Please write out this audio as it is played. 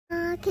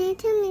can you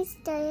tell me a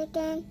story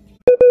again?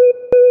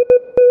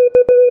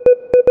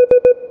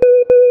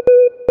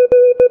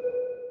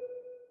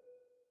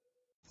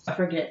 I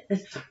forget.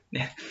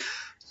 Yeah.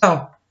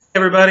 Oh, hey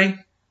everybody.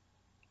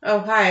 Oh,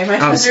 hi.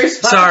 My sister's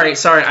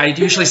Sorry. I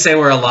usually say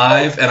we're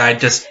alive, and I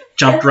just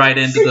jumped right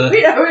into the...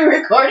 Wait, are we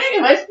recording?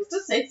 Am I supposed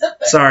to say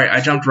something? Sorry,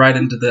 I jumped right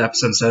into the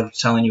episode instead of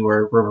telling you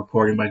we're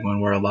recording by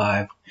going we're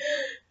alive.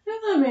 I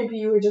thought maybe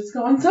you were just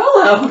going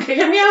solo. Okay,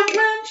 get me off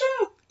my own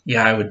show.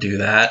 Yeah, I would do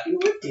that. You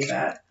would do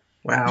that.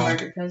 Wow.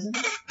 Margaret Cousin.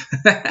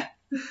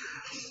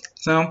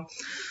 So,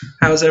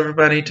 how's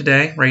everybody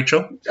today?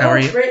 Rachel, how are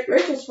you?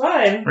 Rachel's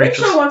fine.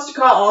 Rachel wants to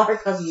call all her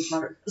cousins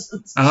Margaret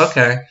Cousins. Oh,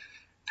 okay.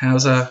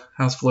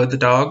 How's Floyd the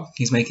dog?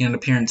 He's making an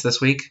appearance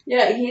this week.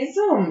 Yeah, he's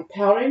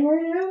pouting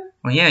right now.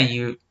 Well, yeah,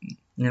 you're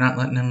not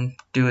letting him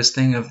do his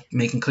thing of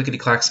making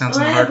clickety-clack sounds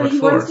on the But hardwood he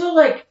floor. wants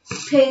to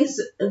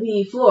pace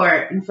the floor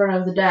in front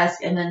of the desk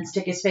and then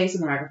stick his face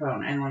in the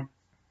microphone and Well,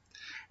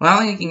 I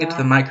don't think he can get to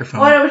the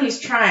microphone. Well, I know, but he's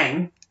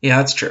trying. Yeah,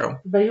 that's true.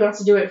 But he wants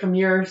to do it from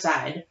your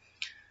side.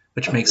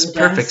 Which makes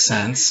perfect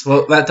sense.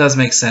 Well, that does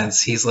make sense.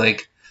 He's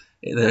like,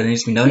 there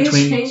needs to be nothing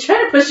between... He's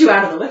trying to push you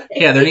out of the way.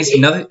 Yeah, there needs to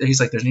be nothing...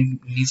 He's like, there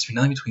needs to be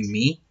nothing between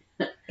me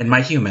and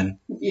my human.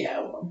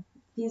 Yeah, well,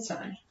 he's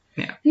fine.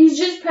 Yeah. He's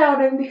just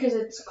pouting because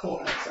it's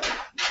cold outside.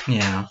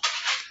 Yeah.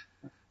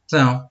 So,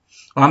 well,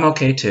 I'm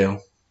okay too.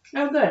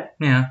 Oh, good.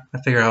 Yeah,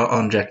 I figure I'll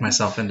inject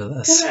myself into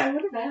this. I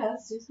would have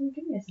asked. Just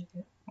give me a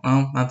second.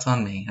 Well, that's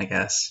on me, I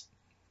guess.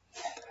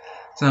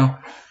 So,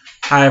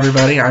 hi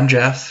everybody, I'm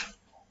Jeff.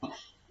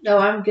 No,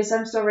 I guess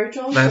I'm still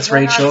Rachel. That's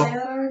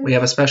Rachel. We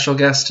have a special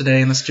guest today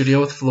in the studio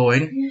with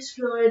Floyd. Yes,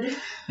 Floyd.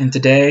 And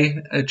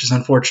today, it's just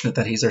unfortunate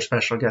that he's our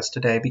special guest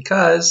today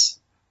because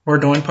we're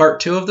doing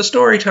part 2 of the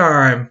story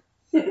time.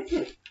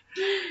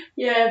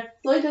 Yeah,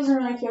 Floyd doesn't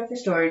really care for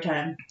story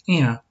time.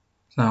 Yeah.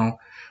 So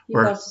he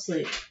falls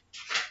asleep.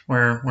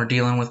 We're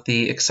dealing with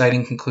the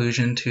exciting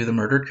conclusion to The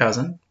Murdered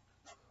Cousin.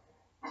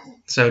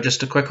 So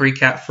just a quick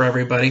recap for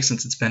everybody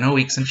since it's been a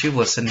week since you've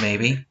listened,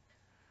 maybe.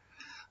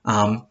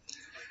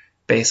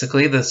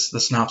 Basically, the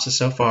synopsis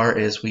so far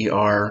is we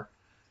are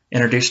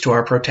introduced to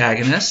our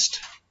protagonist.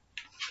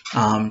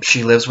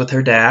 She lives with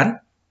her dad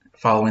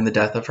following the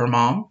death of her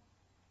mom.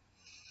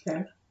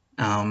 Okay.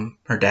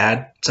 Her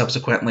dad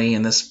subsequently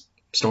in this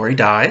story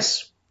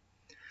dies.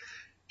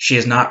 She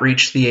has not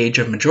reached the age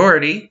of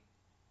majority,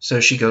 so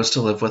she goes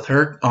to live with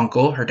her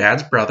uncle, her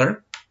dad's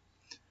brother,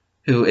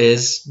 who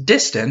is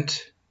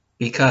distant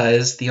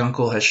because the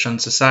uncle has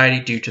shunned society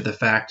due to the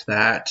fact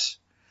that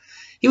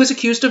he was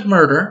accused of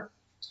murder.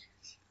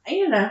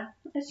 You know,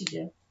 as you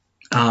do.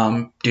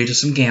 Due to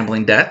some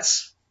gambling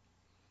debts.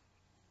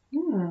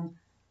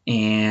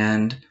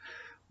 And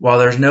while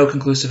there's no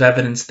conclusive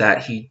evidence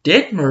that he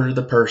did murder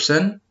the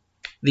person,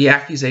 the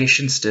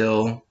accusation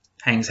still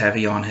hangs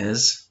heavy on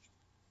his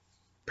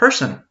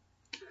person.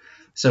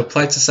 So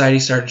polite society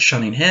started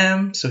shunning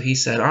him, so he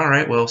said, all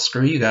right, well,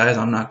 screw you guys,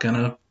 I'm not going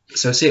to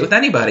associate with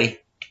anybody.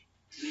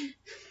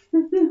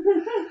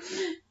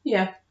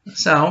 Yeah.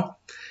 So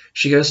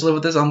she goes to live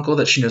with his uncle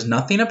that she knows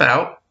nothing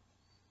about.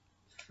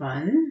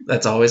 Fun.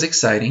 That's always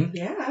exciting.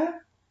 Yeah.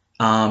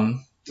 I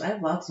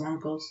have lots of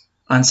uncles.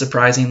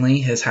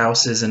 Unsurprisingly, his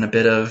house is in a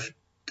bit of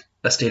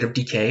a state of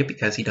decay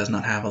because he does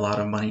not have a lot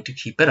of money to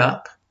keep it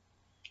up.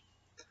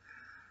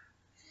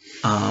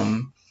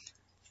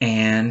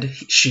 And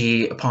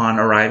she, upon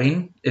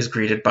arriving, is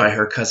greeted by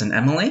her cousin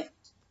Emily.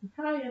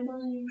 Hi,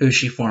 Emily. Who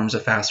she forms a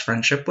fast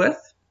friendship with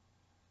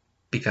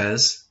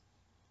because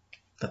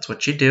that's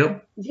what you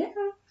do. Yeah,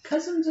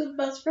 cousins are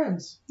best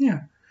friends. Yeah.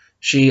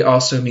 She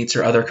also meets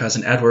her other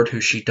cousin Edward, who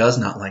she does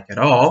not like at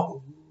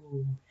all.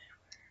 Ooh.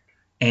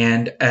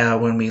 And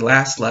when we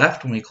last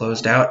left, when we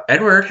closed out,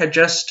 Edward had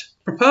just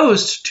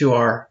proposed to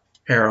our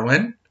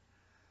heroine,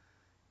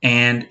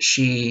 and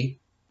she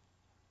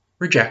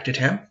rejected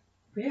him.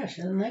 Yeah,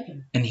 she doesn't like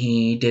him. And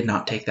he did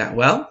not take that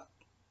well.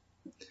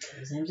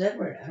 His name's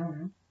Edward, I don't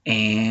know.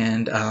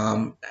 And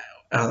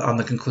on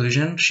the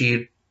conclusion,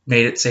 she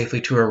made it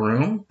safely to her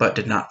room, but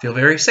did not feel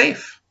very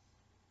safe.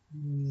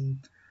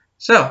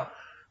 So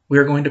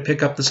we're going to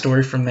pick up the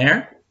story from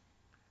there.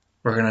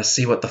 We're going to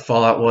see what the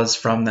fallout was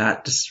from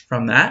that,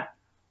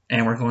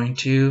 and we're going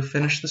to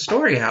finish the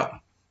story out.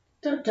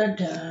 Dun, dun,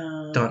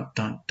 dun. Dun,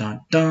 dun,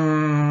 dun,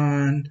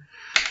 dun.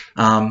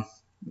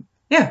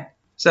 Yeah.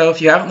 So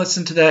if you haven't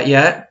listened to that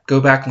yet, go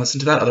back and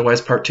listen to that.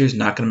 Otherwise, part 2 is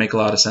not going to make a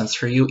lot of sense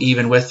for you,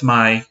 even with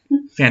my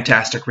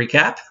fantastic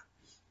recap.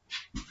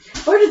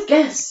 Or just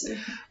guess.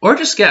 Or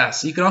just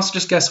guess. You can also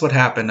just guess what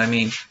happened. I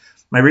mean,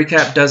 my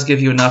recap does give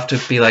you enough to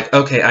be like,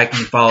 okay, I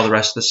can follow the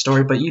rest of the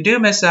story, but you do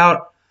miss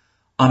out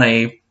on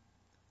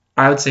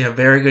I would say, a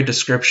very good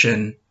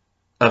description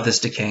of this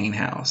decaying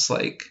house.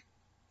 Like,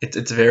 it's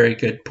a very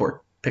good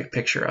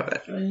picture of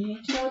it. Well, you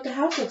need to know what the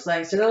house looks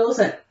like, so go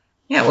listen.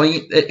 Yeah, well,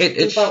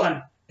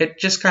 it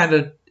just kind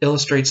of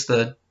illustrates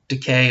the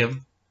decay of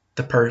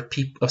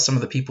of some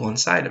of the people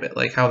inside of it,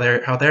 like how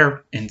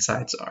their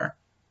insides are.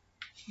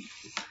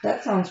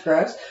 That sounds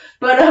gross,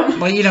 but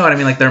well, you know what I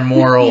mean, like their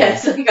moral.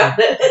 Yes, I got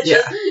it.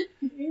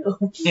 Yeah.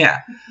 you.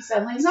 Yeah. You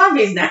sound like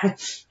zombies now.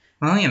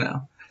 Well, you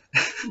know.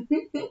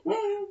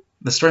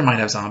 The story might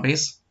have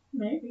zombies.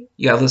 Maybe.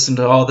 You gotta listen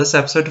to all this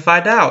episode to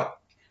find out.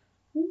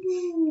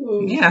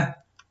 Ooh. Yeah.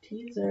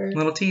 Teaser.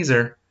 Little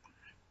teaser.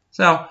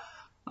 So,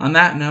 on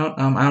that note,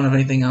 I don't have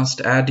anything else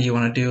to add. Do you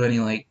want to do any,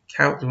 do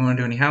we want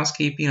to do any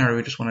housekeeping, or do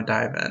we just want to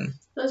dive in?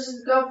 Let's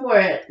just go for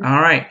it.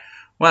 All right.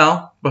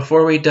 Well,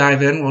 before we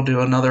dive in, we'll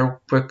do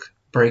another quick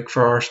break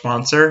for our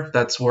sponsor.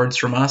 That's words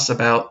from us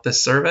about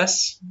this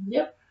service.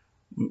 Yep.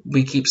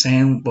 We keep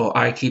saying, well,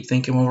 I keep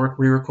thinking we'll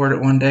re-record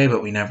it one day,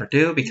 but we never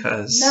do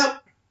because... Nope.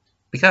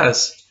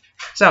 Because.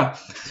 So,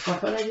 Why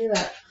would I do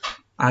that?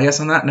 I guess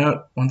on that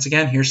note, once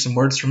again, here's some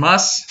words from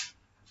us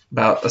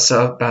about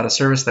a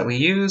service that we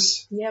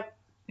use. Yep.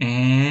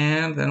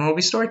 And then it'll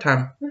be story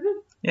time. Mm-hmm.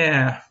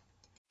 Yeah.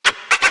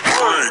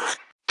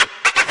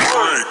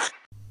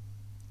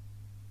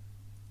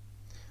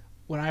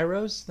 When I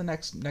arose the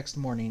next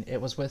morning,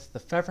 it was with the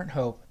fervent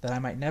hope that I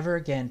might never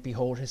again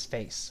behold his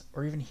face,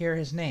 or even hear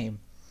his name.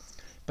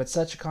 But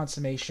such a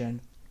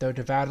consummation, though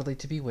devoutly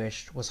to be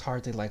wished, was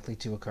hardly likely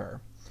to occur.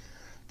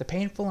 The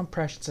painful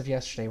impressions of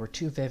yesterday were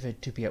too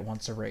vivid to be at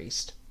once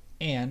erased,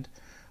 and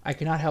I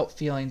could not help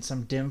feeling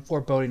some dim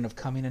foreboding of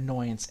coming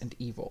annoyance and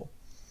evil.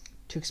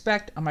 To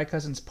expect on my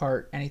cousin's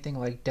part anything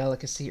like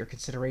delicacy or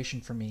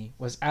consideration for me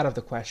was out of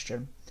the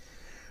question.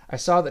 I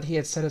saw that he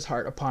had set his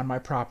heart upon my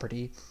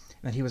property,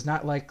 and that he was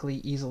not likely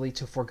easily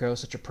to forego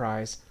such a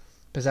prize,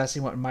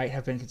 possessing what might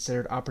have been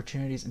considered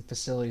opportunities and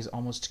facilities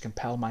almost to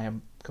compel my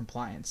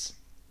compliance.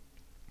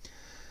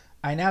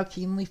 I now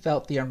keenly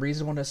felt the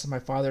unreasonableness of my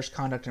father's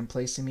conduct in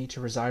placing me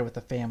to reside with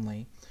a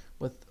family,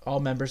 with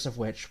all members of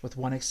which, with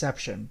one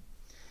exception,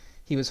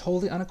 he was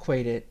wholly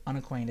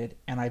unacquainted,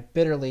 and I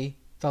bitterly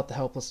felt the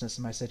helplessness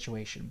of my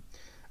situation.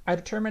 I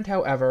determined,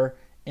 however,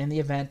 in the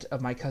event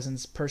of my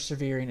cousin's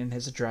persevering in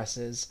his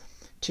addresses,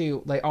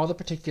 to lay all the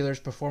particulars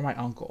before my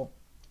uncle,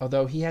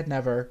 although he had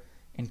never,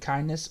 in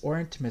kindness or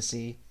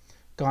intimacy,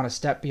 gone a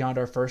step beyond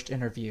our first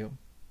interview,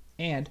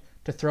 and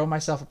to throw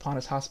myself upon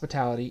his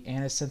hospitality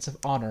and his sense of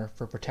honor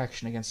for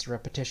protection against the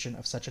repetition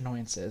of such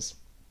annoyances.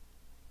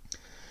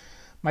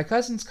 My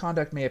cousin's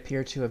conduct may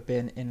appear to have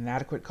been an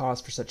inadequate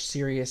cause for such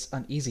serious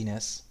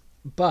uneasiness,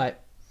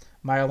 but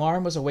my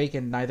alarm was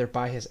awakened neither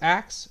by his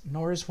acts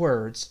nor his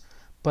words,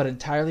 but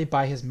entirely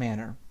by his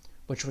manner,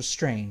 which was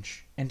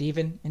strange and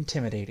even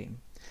intimidating.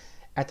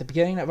 At the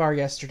beginning of our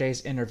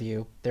yesterday's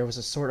interview, there was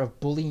a sort of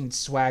bullying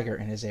swagger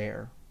in his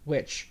air,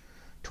 which,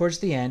 towards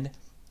the end,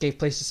 gave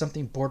place to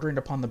something bordering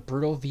upon the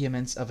brutal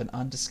vehemence of an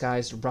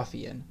undisguised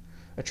ruffian,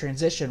 a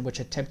transition which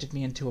had tempted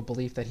me into a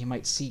belief that he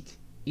might seek,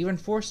 even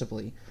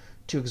forcibly,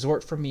 to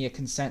extort from me a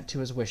consent to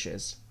his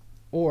wishes,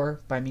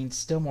 or, by means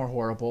still more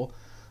horrible,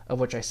 of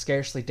which I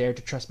scarcely dared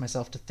to trust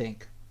myself to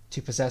think,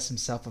 to possess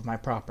himself of my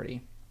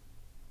property.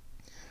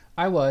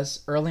 I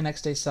was early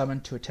next day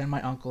summoned to attend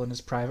my uncle in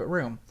his private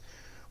room,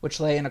 which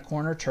lay in a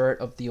corner turret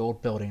of the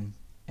old building,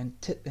 and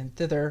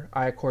thither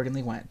I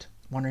accordingly went,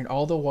 wondering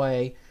all the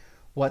way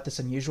what this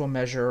unusual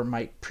measure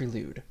might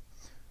prelude.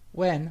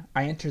 When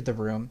I entered the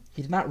room,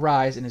 he did not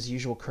rise in his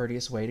usual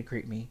courteous way to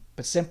greet me,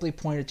 but simply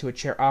pointed to a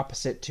chair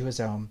opposite to his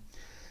own.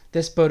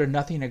 This boded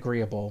nothing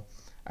agreeable.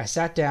 I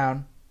sat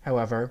down,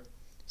 however,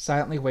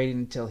 silently waiting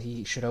until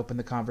he should open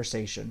the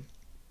conversation.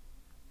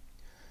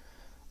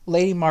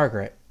 "Lady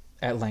Margaret,"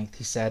 at length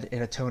he said,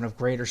 in a tone of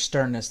greater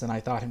sternness than I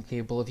thought him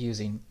capable of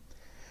using,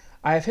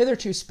 "I have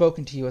hitherto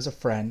spoken to you as a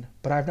friend,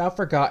 but I have now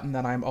forgotten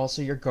that I am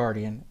also your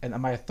guardian, and that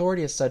my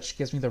authority as such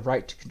gives me the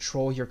right to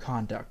control your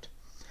conduct.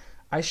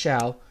 I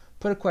shall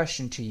put a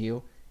question to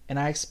you, and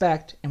I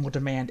expect and will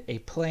demand a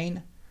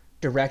plain,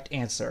 direct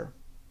answer.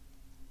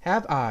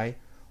 Have I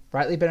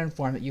rightly been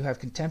informed that you have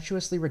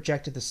contemptuously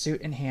rejected the suit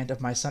in hand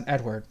of my son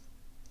Edward?"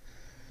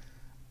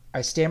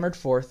 I stammered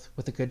forth,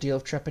 with a good deal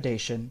of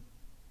trepidation,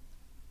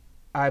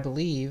 "I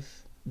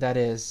believe, that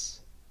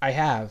is, I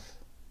have,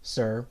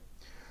 sir,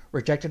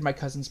 rejected my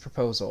cousin's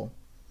proposal,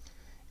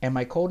 and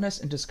my coldness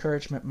and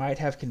discouragement might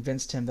have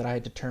convinced him that I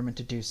had determined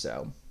to do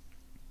so."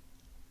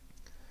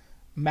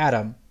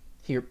 "Madam,"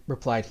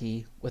 replied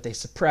he, with a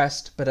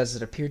suppressed, but as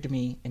it appeared to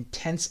me,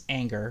 intense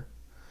anger,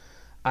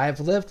 "I have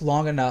lived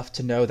long enough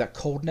to know that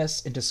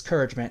coldness and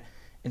discouragement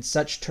in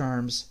such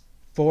terms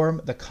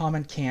form the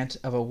common cant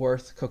of a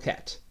worthless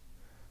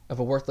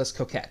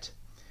coquette.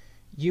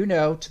 You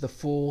know to the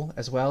full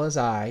as well as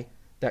I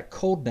that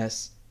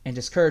coldness and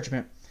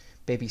discouragement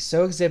may be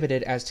so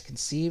exhibited as to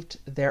convince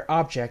their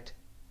object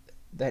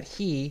that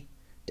he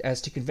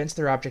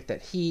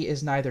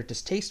is neither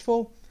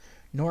distasteful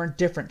nor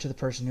indifferent to the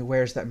person who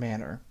wears that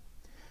manner.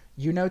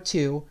 You know,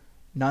 too,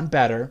 none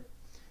better,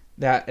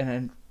 that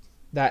an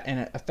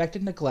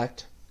affected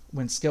neglect,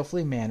 when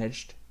skilfully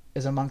managed,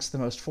 is amongst the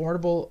most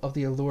formidable of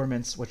the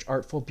allurements which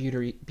artful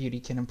beauty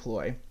can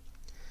employ.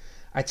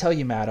 I tell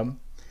you,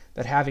 madam,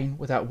 that having,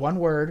 without one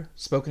word,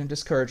 spoken in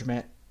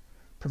discouragement,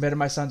 permitted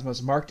my son's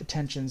most marked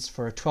attentions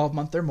for a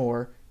 12-month or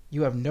more,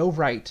 you have no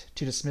right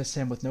to dismiss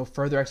him with no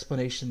further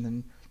explanation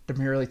than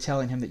demurely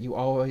telling him that you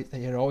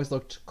had always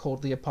looked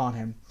coldly upon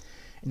him,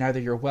 and neither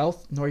your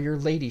wealth nor your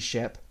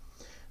ladyship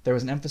There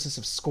was an emphasis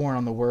of scorn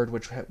on the word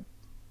which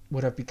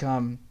would have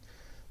become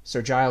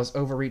Sir Giles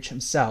Overreach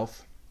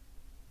himself,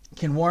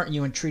 can warrant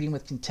you in treating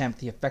with contempt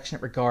the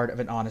affectionate regard of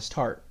an honest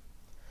heart.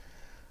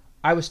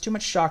 I was too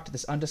much shocked at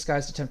this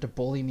undisguised attempt to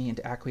bully me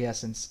into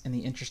acquiescence in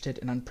the interested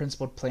and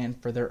unprincipled plan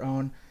for their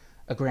own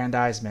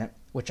aggrandizement,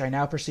 which I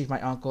now perceived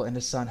my uncle and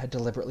his son had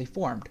deliberately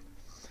formed,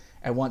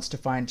 at once to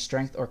find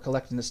strength or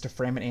collectedness to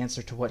frame an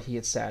answer to what he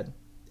had said.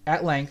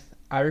 At length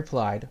I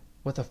replied,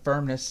 with a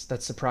firmness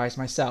that surprised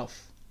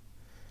myself.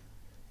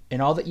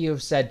 In all that you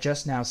have said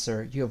just now,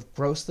 sir, you have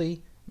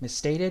grossly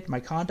misstated my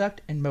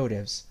conduct and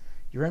motives.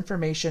 Your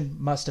information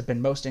must have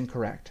been most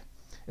incorrect,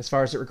 as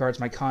far as it regards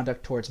my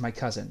conduct towards my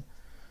cousin.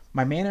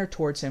 My manner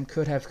towards him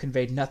could have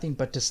conveyed nothing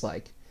but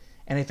dislike,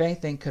 and if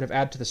anything could have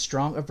added to the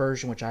strong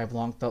aversion which I have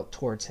long felt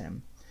towards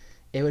him.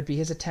 It would be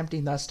his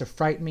attempting thus to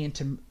frighten me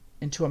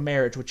into a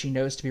marriage which he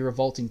knows to be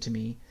revolting to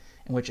me,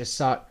 and which is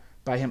sought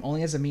by him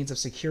only as a means of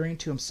securing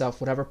to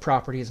himself whatever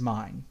property is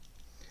mine.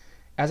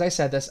 As I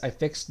said this, I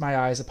fixed my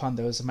eyes upon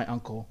those of my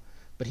uncle,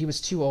 but he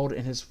was too old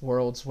in his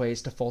world's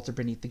ways to falter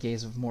beneath the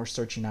gaze of more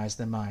searching eyes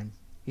than mine.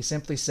 He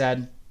simply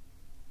said,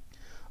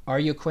 "Are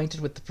you acquainted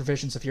with the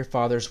provisions of your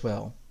father's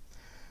will?"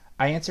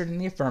 I answered in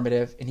the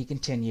affirmative, and he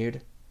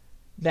continued,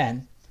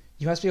 "Then,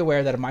 you must be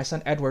aware that if my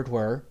son Edward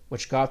were,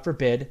 which God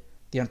forbid,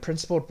 the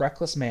unprincipled,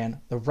 reckless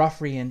man, the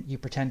ruffian you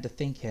pretend to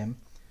think him,"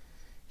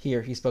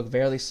 here he spoke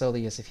very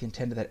slowly, as if he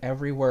intended that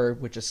every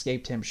word which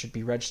escaped him should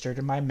be registered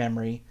in my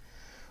memory,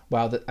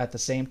 while at the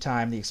same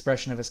time the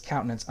expression of his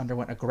countenance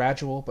underwent a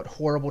gradual but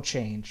horrible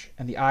change,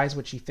 and the eyes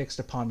which he fixed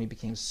upon me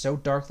became so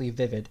darkly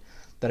vivid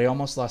that I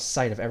almost lost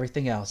sight of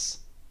everything else.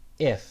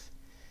 "If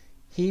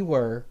he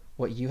were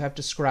what you have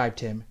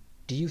described him,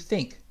 do you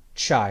think,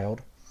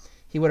 child,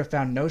 he would have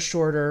found no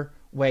shorter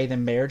way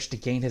than marriage to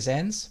gain his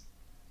ends?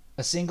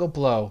 A single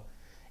blow,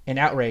 an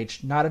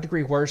outrage not a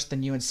degree worse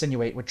than you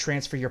insinuate, would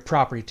transfer your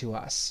property to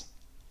us."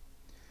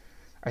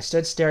 I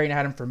stood staring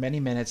at him for many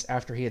minutes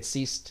after he had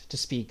ceased to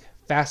speak,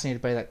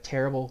 fascinated by that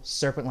terrible,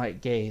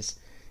 serpent-like gaze,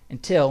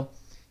 until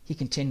he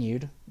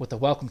continued, with a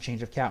welcome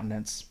change of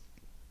countenance,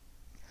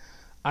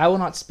 "I will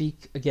not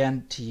speak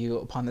again to you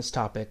upon this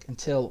topic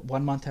until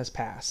 1 month has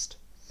passed.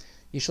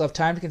 You shall have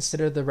time to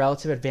consider the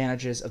relative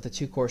advantages of the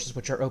two courses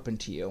which are open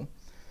to you.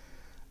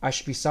 I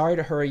should be sorry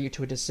to hurry you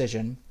to a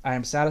decision. I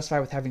am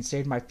satisfied with having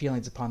saved my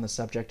feelings upon the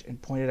subject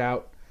and pointed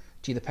out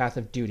to you the path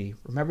of duty.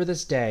 Remember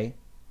this day,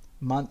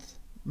 month,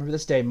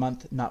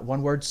 not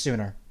one word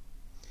sooner."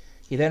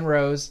 He then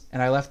rose,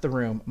 and I left the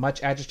room,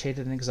 much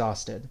agitated and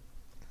exhausted.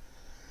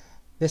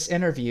 This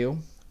interview,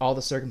 all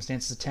the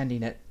circumstances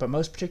attending it, but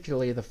most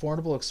particularly the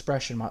formidable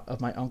expression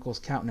of my uncle's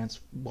countenance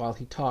while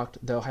he talked,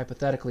 though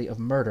hypothetically, of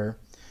murder,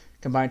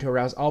 combined to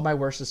arouse all my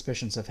worst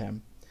suspicions of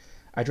him.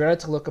 I dreaded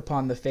to look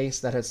upon the face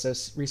that had so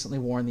recently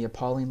worn the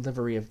appalling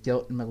livery of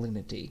guilt and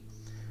malignity.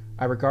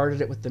 I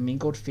regarded it with the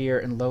mingled fear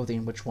and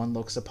loathing which one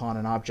looks upon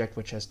an object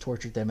which has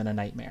tortured them in a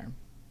nightmare.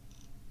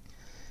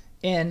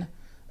 In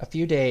a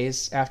few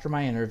days after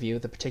my interview,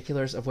 the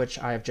particulars of which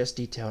I have just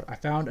detailed, I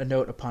found a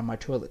note upon my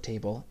toilet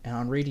table, and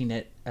on reading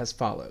it, as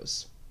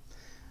follows: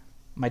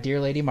 "My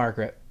dear Lady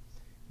Margaret,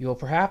 you will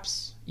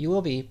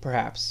be,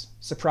 perhaps,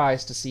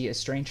 surprised to see a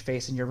strange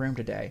face in your room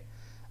today.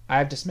 I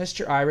have dismissed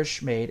your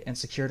Irish maid and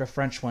secured a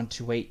French one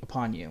to wait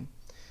upon you,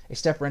 a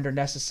step rendered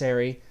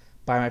necessary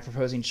by my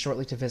proposing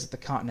shortly to visit the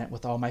Continent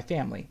with all my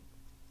family.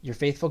 Your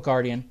faithful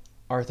guardian,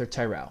 Arthur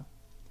Tyrrell."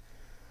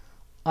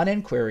 On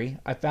inquiry,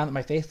 I found that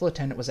my faithful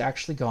attendant was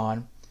actually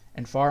gone,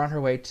 and far on her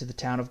way to the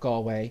town of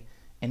Galway,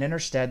 and in her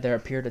stead there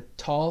appeared a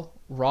tall,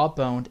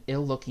 raw-boned,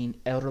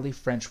 ill-looking, elderly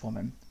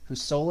Frenchwoman,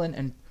 whose sullen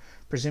and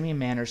presuming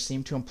manners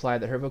seemed to imply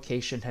that her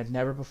vocation had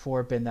never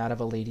before been that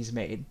of a lady's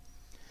maid.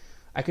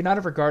 I could not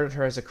have regarded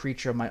her as a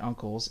creature of my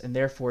uncle's, and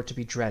therefore to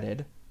be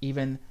dreaded,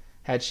 even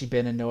had she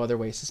been in no other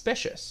way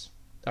suspicious.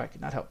 I could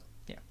not help.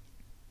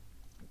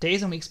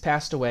 Days and weeks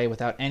passed away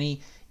without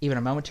even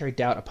a momentary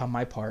doubt upon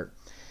my part,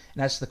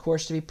 and as to the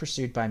course to be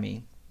pursued by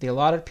me. The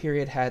allotted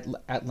period had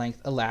at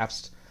length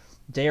elapsed.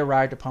 The day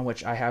arrived upon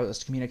which I was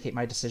to communicate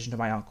my decision to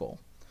my uncle.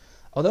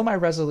 Although my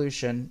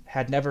resolution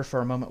had never for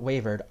a moment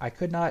wavered, I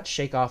could not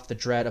shake off the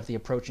dread of the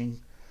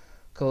approaching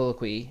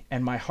colloquy,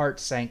 and my heart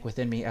sank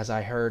within me as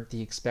I heard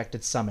the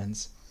expected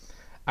summons.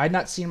 I had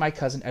not seen my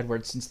cousin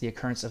Edward since the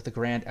occurrence of the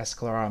grand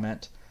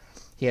esclarement.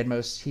 He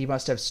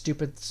must have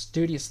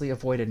studiously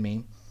avoided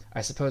me.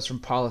 I suppose from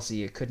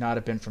policy, it could not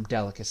have been from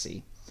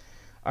delicacy.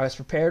 I was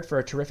prepared for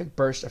a terrific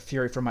burst of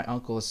fury from my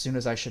uncle as soon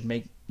as I should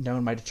make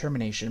known my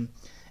determination,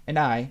 and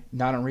I,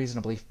 not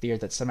unreasonably, feared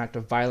that some act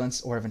of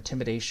violence or of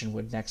intimidation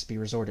would next be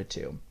resorted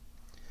to.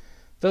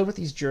 Filled with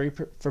these dreary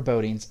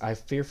forebodings, I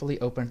fearfully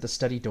opened the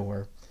study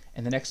door,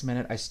 and the next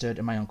minute I stood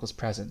in my uncle's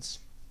presence.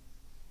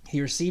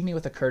 He received me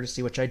with a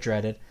courtesy which I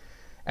dreaded,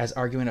 as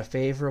arguing a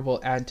favourable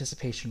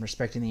anticipation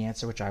respecting the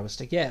answer which I was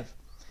to give,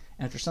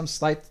 and after some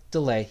slight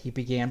delay he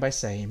began by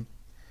saying,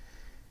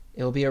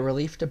 "It will be a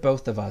relief to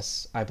both of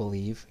us, I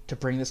believe, to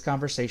bring this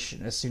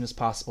conversation as soon as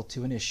possible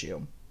to an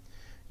issue.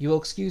 You will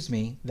excuse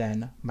me,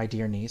 then, my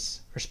dear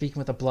niece, for speaking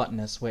with a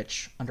bluntness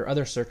which, under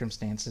other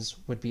circumstances,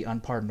 would be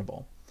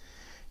unpardonable.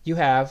 You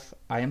have,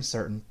 I am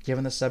certain,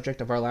 given the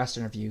subject of our last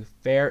interview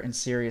fair and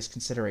serious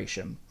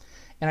consideration,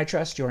 and I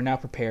trust you are now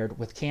prepared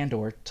with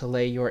candor to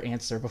lay your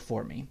answer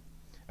before me.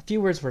 A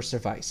few words will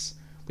suffice.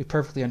 We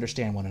perfectly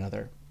understand one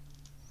another.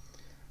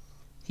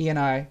 He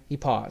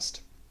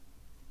paused,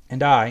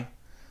 and I,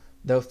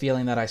 though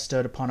feeling that I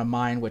stood upon a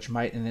mine which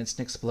might in an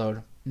instant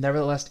explode,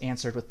 nevertheless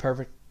answered with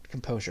perfect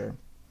composure.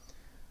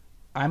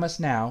 I must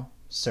now,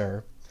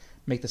 sir,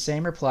 make the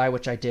same reply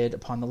which I did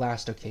upon the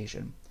last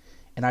occasion,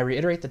 and I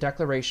reiterate the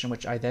declaration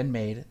which I then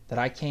made, that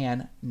I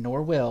can,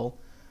 nor will,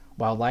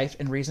 while life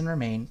and reason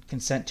remain,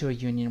 consent to a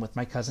union with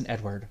my cousin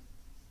Edward.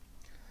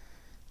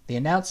 The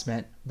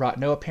announcement brought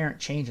no apparent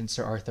change in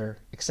Sir Arthur,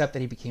 except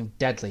that he became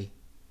deadly,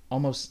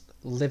 almost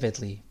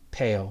lividly,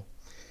 pale.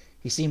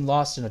 He seemed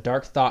lost in a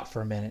dark thought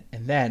for a minute,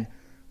 and then,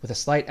 with a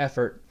slight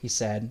effort, he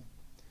said,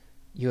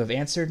 "You have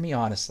answered me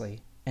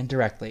honestly and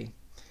directly,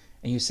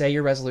 and you say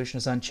your resolution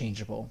is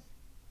unchangeable.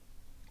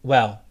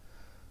 Well,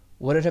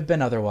 would it have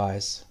been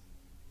otherwise?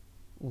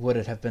 Would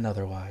it have been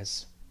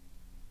otherwise?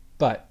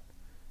 But,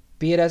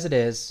 be it as it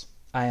is,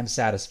 I am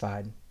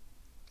satisfied."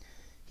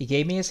 He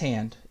gave me his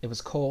hand. It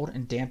was cold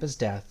and damp as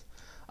death.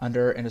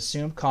 Under an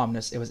assumed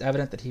calmness, it was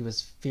evident that he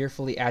was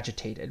fearfully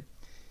agitated.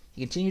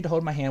 He continued to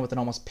hold my hand with an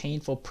almost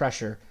painful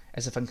pressure,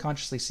 as if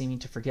unconsciously seeming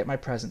to forget my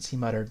presence. He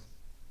muttered,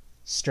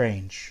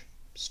 "Strange,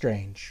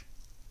 strange,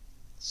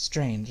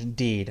 strange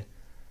indeed.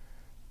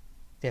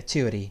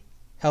 Fatuity,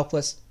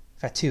 helpless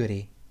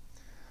fatuity."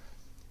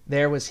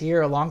 There was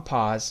here a long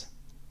pause.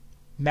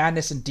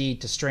 Madness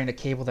indeed to strain a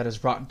cable that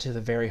is wrought into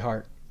the very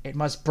heart. It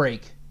must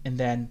break, and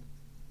then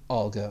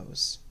all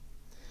goes.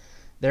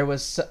 There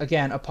was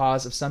again a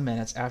pause of some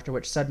minutes, after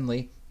which,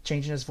 suddenly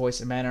changing his voice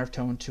and manner of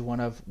tone to one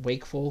of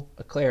wakeful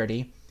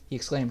clarity, he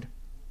exclaimed,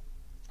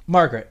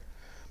 "Margaret,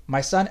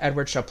 my son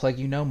Edward shall plague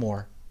you no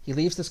more. He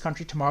leaves this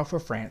country tomorrow for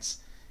France.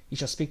 He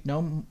shall speak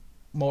no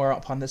more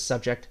upon this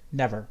subject,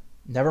 never,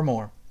 never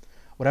more.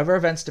 Whatever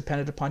events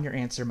depended upon your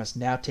answer must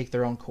now take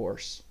their own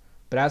course.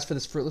 But as for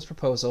this fruitless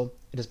proposal,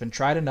 it has been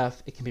tried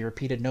enough, it can be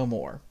repeated no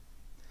more."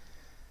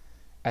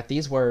 At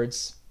these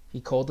words, he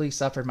coldly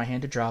suffered my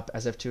hand to drop,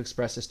 as if to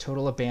express his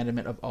total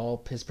abandonment of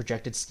all his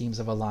projected schemes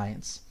of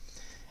alliance.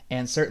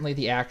 And certainly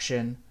the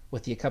action,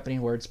 with the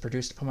accompanying words,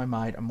 produced upon my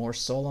mind a more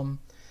solemn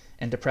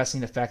and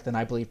depressing effect than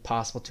I believed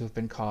possible to have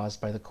been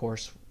caused by the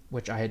course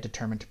which I had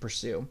determined to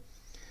pursue.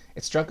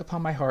 It struck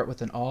upon my heart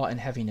with an awe and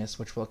heaviness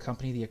which will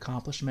accompany the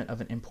accomplishment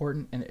of an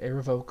important and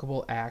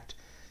irrevocable act,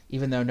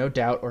 even though no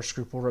doubt or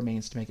scruple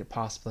remains to make it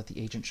possible that the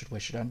agent should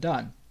wish it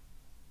undone.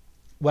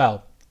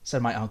 "Well,"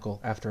 said my uncle,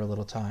 after a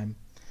little time,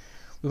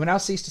 "we will now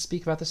cease to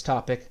speak about this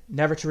topic,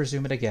 never to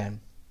resume it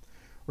again.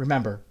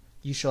 Remember,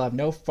 you shall have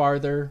no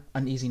farther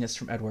uneasiness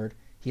from Edward.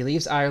 He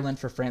leaves Ireland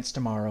for France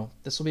tomorrow.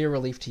 This will be a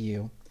relief to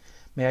you.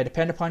 May I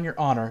depend upon your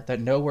honor that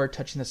no word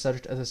touching the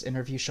subject of this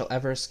interview shall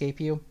ever escape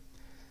you?"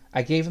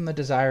 I gave him the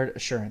desired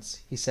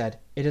assurance. He said,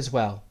 "It is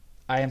well.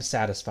 I am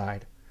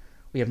satisfied.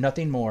 We have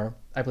nothing more,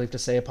 I believe, to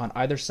say upon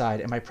either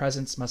side, and my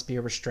presence must be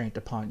a restraint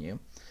upon you.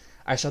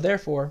 I shall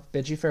therefore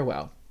bid you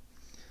farewell."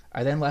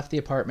 I then left the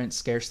apartment,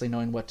 scarcely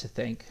knowing what to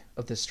think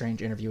of this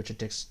strange interview which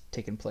had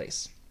taken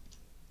place.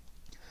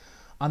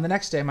 On the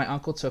next day my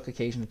uncle took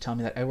occasion to tell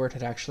me that Edward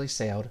had actually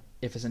sailed,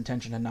 if his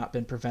intention had not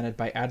been prevented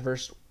by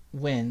adverse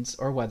winds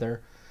or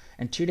weather,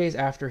 and 2 days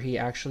after he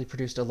actually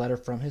produced a letter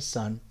from his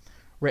son,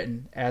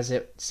 written, as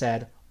it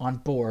said, on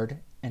board,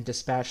 and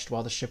dispatched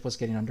while the ship was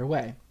getting under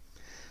way.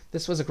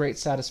 This was a great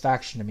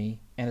satisfaction to me,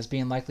 and as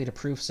being likely to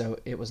prove so,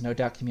 it was no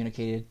doubt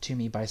communicated to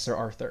me by Sir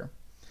Arthur.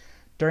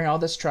 During all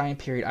this trying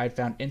period I had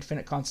found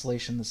infinite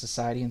consolation in the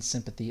society and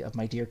sympathy of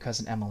my dear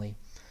cousin Emily.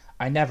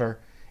 I never,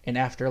 in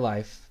after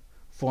life,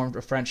 formed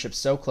a friendship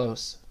so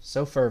close,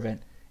 so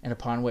fervent, and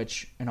upon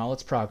which, in all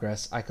its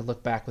progress, I could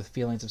look back with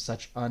feelings of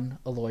such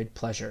unalloyed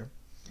pleasure,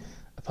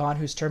 upon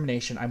whose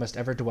termination I must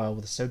ever dwell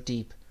with so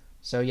deep,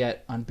 so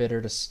yet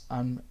unembittered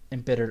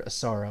a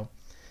sorrow.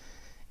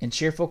 In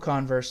cheerful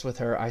converse with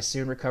her I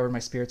soon recovered my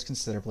spirits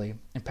considerably,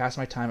 and passed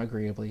my time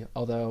agreeably,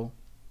 although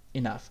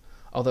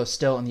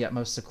still in the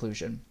utmost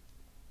seclusion.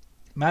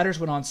 Matters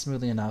went on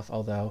smoothly enough,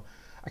 although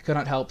I could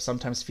not help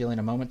sometimes feeling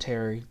a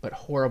momentary but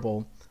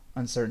horrible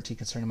uncertainty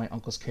concerning my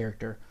uncle's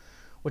character,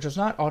 which was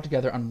not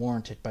altogether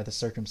unwarranted by the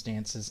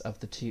circumstances of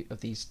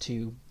these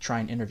two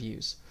trying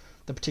interviews,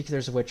 the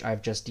particulars of which I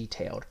have just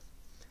detailed.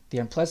 The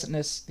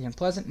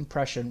unpleasant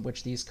impression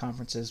which these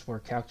conferences were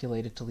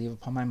calculated to leave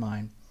upon my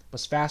mind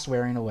was fast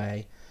wearing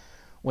away,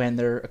 when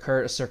there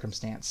occurred a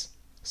circumstance,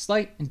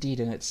 slight indeed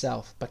in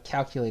itself, but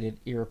calculated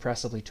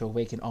irrepressibly to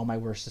awaken all my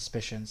worst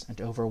suspicions, and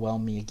to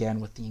overwhelm me again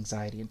with the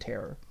anxiety and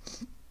terror.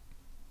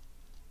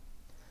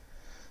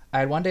 I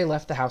had one day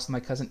left the house with my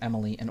cousin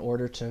Emily in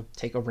order to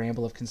take a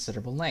ramble of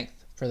considerable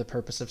length, for the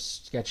purpose of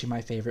sketching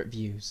my favorite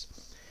views,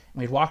 and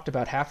we had walked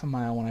about half a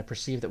mile when I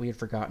perceived that we had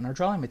forgotten our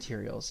drawing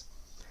materials,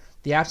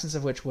 the absence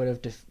of which would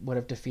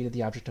have defeated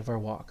the object of our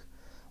walk.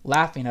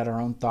 Laughing at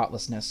our own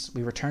thoughtlessness,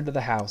 we returned to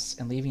the house,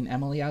 and leaving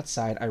Emily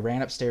outside, I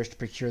ran upstairs to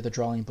procure the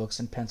drawing books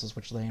and pencils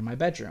which lay in my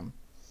bedroom.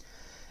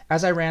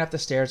 As I ran up the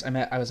stairs,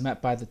 I was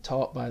met by the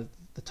tall,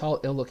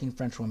 ill-looking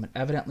Frenchwoman,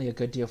 evidently a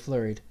good deal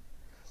flurried.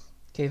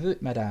 "Que vous,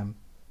 madame?"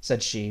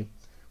 said she,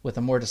 with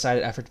a more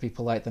decided effort to be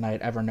polite than I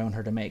had ever known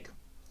her to make.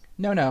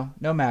 No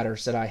matter,"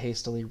 said I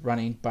hastily,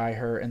 running by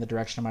her in the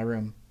direction of my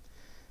room.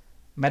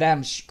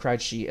 "Madame,"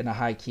 cried she in a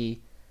high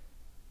key,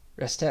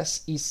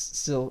 "restez ici,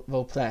 s'il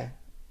vous plaît.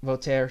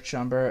 Votre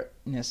chambre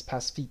n'est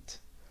pas vite."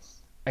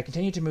 I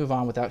continued to move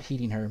on without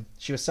heeding her.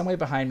 She was some way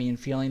behind me, and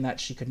feeling that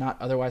she could not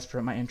otherwise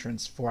prevent my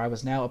entrance, for I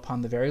was now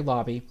upon the very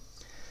lobby,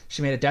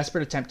 she made a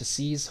desperate attempt to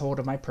seize hold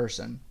of my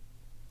person.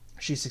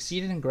 She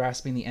succeeded in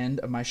grasping the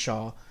end of my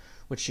shawl,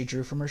 which she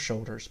drew from her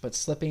shoulders, but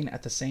slipping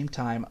at the same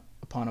time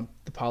upon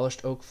the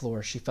polished oak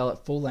floor, she fell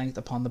at full length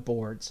upon the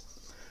boards.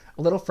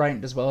 A little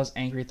frightened as well as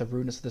angry at the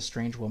rudeness of the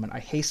strange woman, I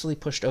hastily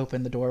pushed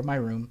open the door of my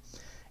room,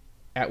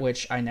 at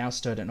which I now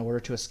stood, in order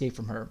to escape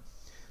from her.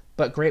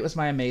 But great was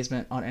my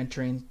amazement on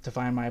entering to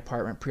find my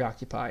apartment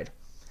preoccupied.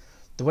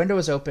 The window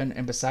was open,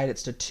 and beside it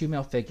stood 2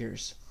 male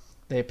figures.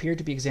 They appeared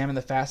to be examining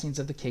the fastenings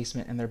of the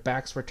casement, and their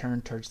backs were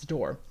turned towards the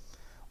door.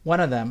 One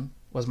of them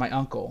was my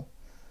uncle.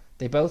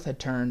 They both had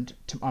turned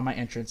on my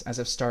entrance, as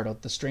if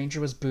startled. The stranger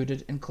was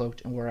booted and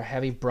cloaked, and wore a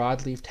heavy,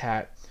 broad-leaved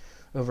hat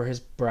over his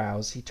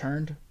brows. He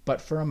turned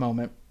but for a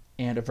moment,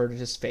 and averted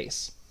his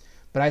face.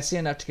 But I had seen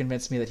enough to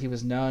convince me that he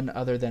was none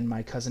other than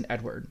my cousin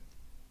Edward.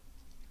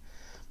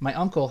 My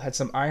uncle had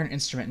some iron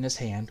instrument in his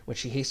hand,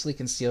 which he hastily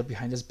concealed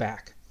behind his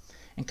back,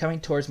 and coming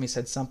towards me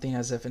said something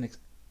as if in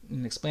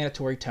an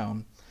explanatory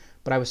tone,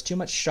 but I was too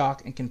much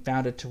shocked and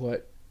confounded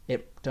to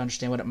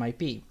understand what it might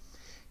be.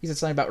 He said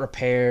something about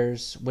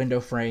repairs, window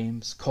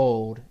frames,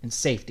 cold, and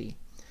safety.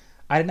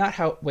 I did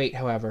not wait,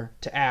 however,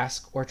 to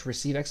ask or to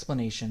receive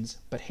explanations,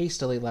 but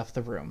hastily left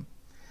the room.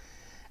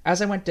 As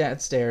I went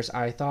downstairs,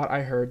 I thought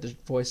I heard the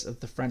voice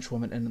of the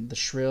Frenchwoman in the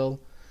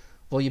shrill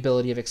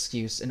volubility of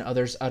excuse, and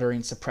others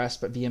uttering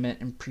suppressed but vehement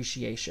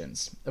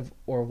imprecations,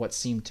 or what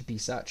seemed to be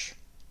such.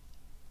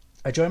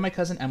 I joined my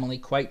cousin Emily,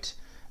 quite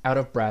out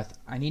of breath.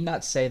 I need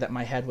not say that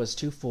my head was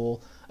too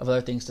full of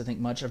other things to think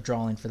much of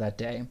drawing for that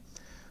day.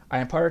 I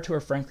imparted to her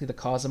frankly the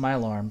cause of my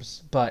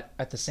alarms, but,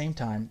 at the same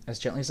time, as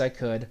gently as I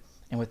could,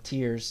 and with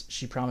tears,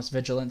 she promised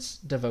vigilance,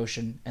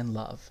 devotion, and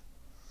love.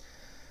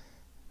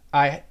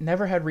 I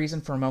never had reason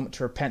for a moment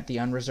to repent the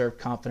unreserved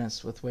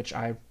confidence with which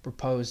I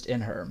reposed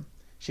in her.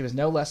 She was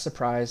no less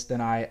surprised than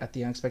I at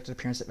the unexpected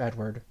appearance of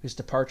Edward, whose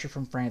departure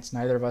from France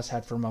neither of us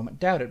had for a moment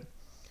doubted,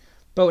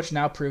 but which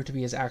now proved to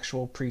be his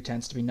actual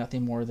pretense to be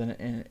nothing more than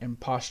an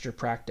imposture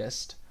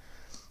practised,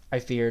 I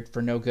feared,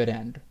 for no good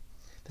end.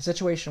 The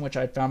situation in which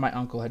I had found my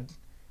uncle had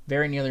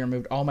very nearly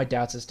removed all my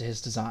doubts as to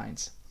his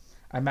designs.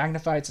 I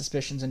magnified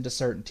suspicions into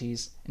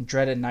certainties, and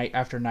dreaded night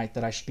after night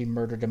that I should be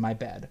murdered in my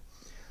bed.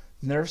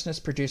 The nervousness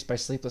produced by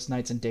sleepless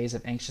nights and days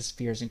of anxious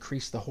fears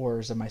increased the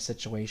horrors of my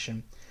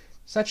situation,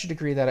 to such a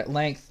degree that at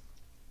length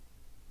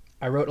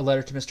I wrote a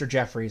letter to Mr.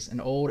 Jeffreys, an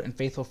old and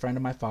faithful friend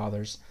of my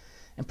father's,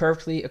 and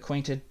perfectly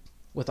acquainted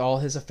with all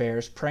his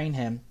affairs, praying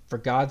him, for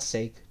God's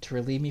sake, to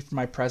relieve me from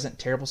my present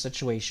terrible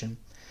situation,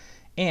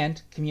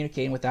 and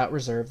communicating without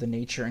reserve the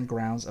nature and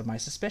grounds of my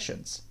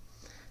suspicions.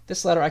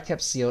 This letter I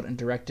kept sealed and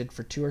directed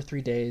for 2 or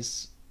 3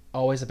 days,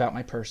 always about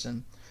my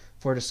person,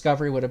 for a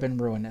discovery would have been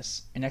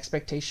ruinous, in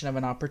expectation of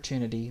an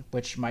opportunity,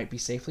 which might be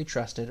safely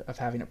trusted, of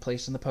having it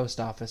placed in the post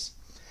office,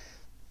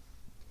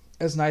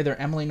 as neither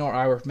Emily nor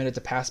I were permitted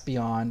to pass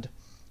beyond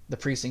the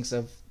precincts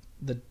of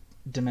the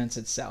demesne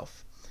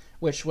itself,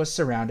 which was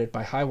surrounded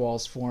by high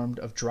walls formed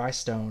of dry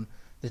stone.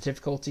 The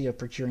difficulty of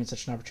procuring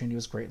such an opportunity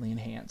was greatly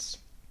enhanced.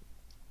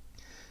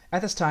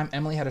 At this time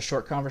Emily had a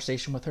short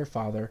conversation with her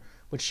father,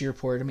 which she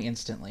reported to me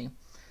instantly.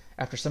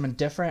 After some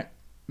indifferent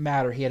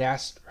matter he had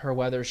asked her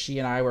whether she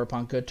and I were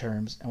upon good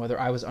terms, and whether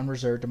I was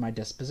unreserved in my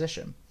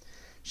disposition.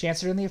 She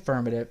answered in the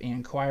affirmative, and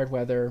inquired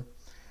whether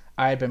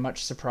I had been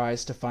much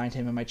surprised to find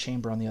him in my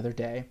chamber on the other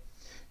day.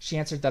 She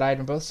answered that I had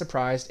been both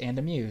surprised and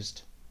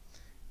amused.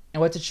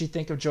 And what did she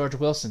think of George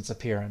Wilson's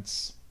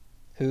appearance?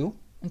 Who?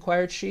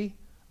 inquired she.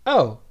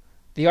 Oh,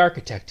 the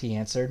architect, he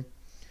answered,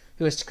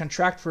 who is to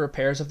contract for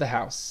repairs of the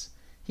house.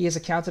 He is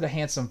accounted a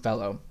handsome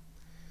fellow.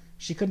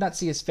 She could not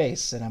see his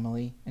face, said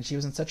Emily, and she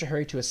was in such a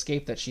hurry to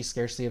escape that she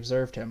scarcely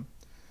observed him.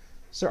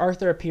 Sir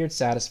Arthur appeared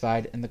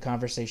satisfied, and the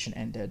conversation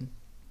ended.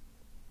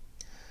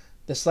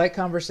 The slight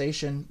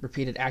conversation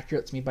repeated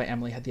accurately to me by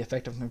Emily had the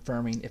effect of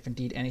confirming, if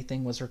indeed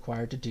anything was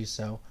required to do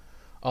so,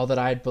 all that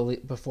I had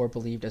before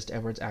believed as to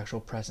Edward's actual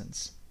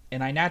presence,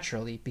 and I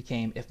naturally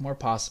became, if more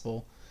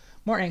possible,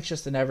 more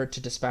anxious than ever to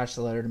dispatch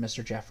the letter to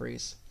Mr.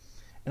 Jeffreys.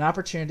 An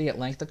opportunity at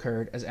length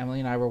occurred, as Emily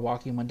and I were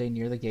walking one day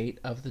near the gate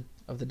of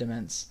the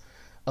demesne.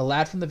 A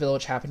lad from the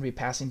village happened to be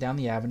passing down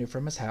the avenue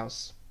from his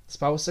house. The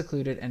spot was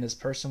secluded, and his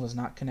person was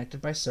not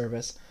connected by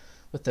service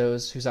with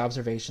those whose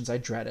observations I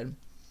dreaded.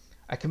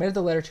 I committed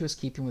the letter to his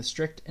keeping with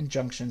strict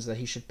injunctions that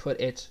he should put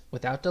it,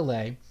 without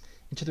delay,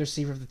 into the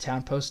receiver of the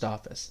town post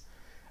office.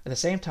 At the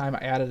same time I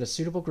added a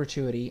suitable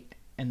gratuity,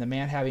 and the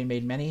man having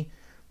made many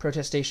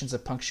protestations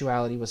of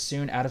punctuality was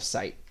soon out of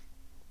sight.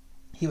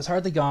 He was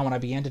hardly gone when I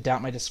began to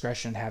doubt my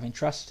discretion in having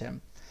trusted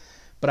him.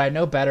 But I had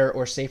no better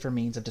or safer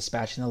means of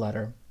dispatching the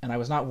letter, and I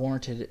was not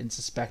warranted in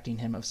suspecting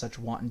him of such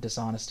wanton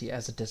dishonesty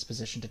as a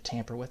disposition to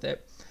tamper with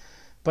it.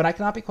 But I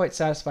could not be quite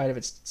satisfied of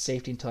its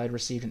safety until I had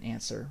received an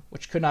answer,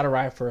 which could not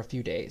arrive for a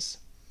few days.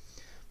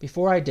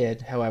 Before I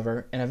did,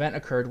 however, an event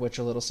occurred which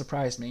a little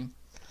surprised me.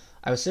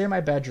 I was sitting in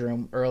my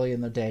bedroom early in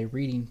the day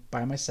reading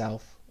by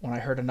myself when I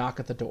heard a knock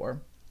at the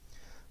door.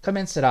 "Come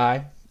in," said I,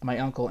 and my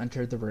uncle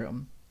entered the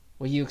room.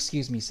 "Will you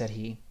excuse me?" said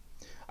he.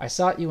 "I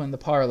sought you in the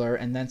parlor,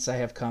 and thence I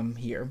have come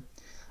here.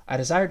 I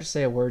desire to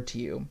say a word to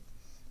you.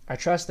 I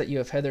trust that you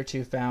have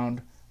hitherto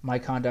found my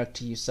conduct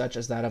to you such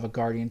as that of a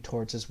guardian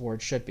towards his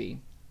ward should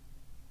be."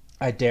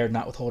 I dared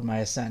not withhold my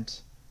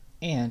assent.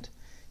 "And,"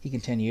 he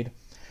continued,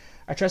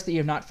 "I trust that you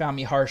have not found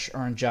me harsh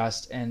or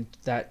unjust, and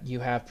that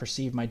you have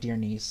perceived, my dear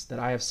niece, that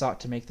I have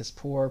sought to make this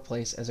poor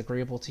place as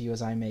agreeable to you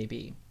as I may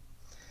be."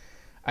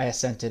 I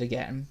assented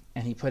again,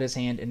 and he put his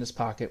hand in his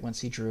pocket, whence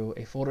he drew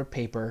a folded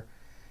paper,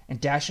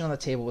 and dashing on the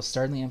table with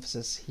startling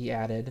emphasis, he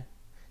added,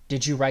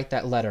 "Did you write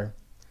that letter?"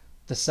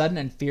 The sudden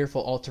and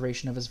fearful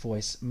alteration of his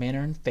voice,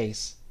 manner, and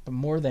face, but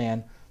more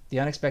than the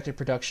unexpected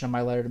production of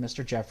my letter to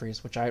Mr.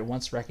 Jeffreys, which I at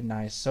once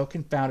recognized, so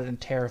confounded and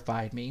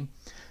terrified me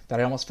that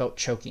I almost felt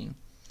choking.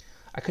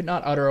 I could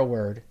not utter a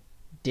word.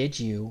 "Did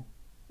you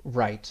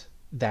write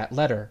that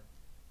letter?"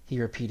 he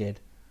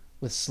repeated,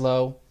 with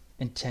slow,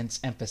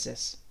 intense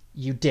emphasis.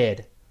 "You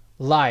did.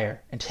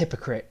 Liar and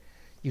hypocrite!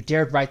 You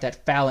dared write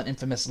that foul and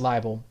infamous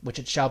libel, which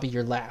it shall be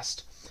your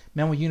last.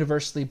 Men will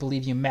universally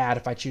believe you mad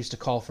if I choose to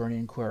call for an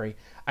inquiry.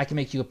 I can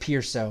make you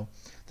appear so.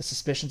 The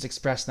suspicions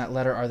expressed in that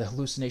letter are the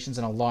hallucinations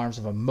and alarms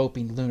of a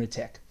moping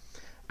lunatic.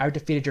 I have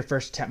defeated your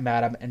first attempt,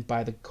 madam, and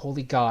by the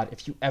holy God,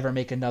 if you ever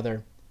make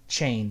another,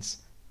 chains,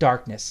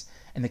 darkness,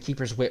 and the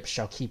keeper's whip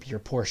shall keep your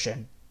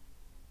portion."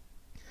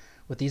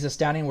 With these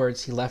astounding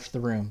words he left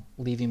the room,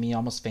 leaving me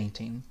almost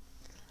fainting.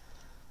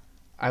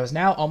 I was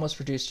now almost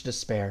reduced to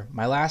despair.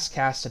 My last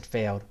cast had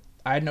failed.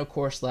 I had no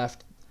course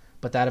left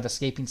but that of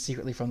escaping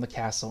secretly from the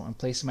castle, and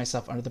placing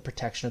myself under the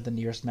protection of the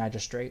nearest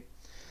magistrate.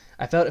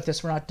 I felt, if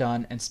this were not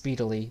done, and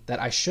speedily, that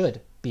I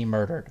should be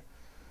murdered.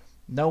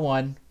 No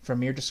one, from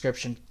mere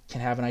description,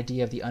 can have an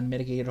idea of the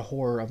unmitigated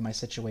horror of my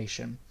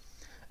situation.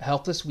 A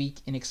helpless,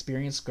 weak,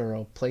 inexperienced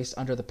girl, placed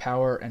under the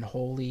power and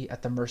wholly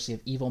at the mercy of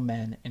evil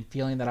men, and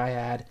feeling that I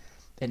had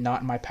it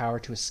not in my power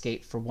to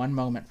escape for one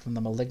moment from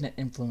the malignant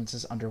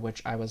influences under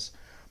which I was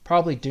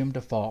probably doomed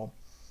to fall.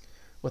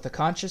 With the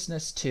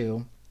consciousness,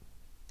 too,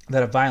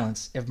 that of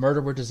violence, if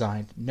murder were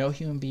designed, no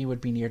human being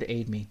would be near to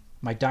aid me.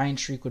 My dying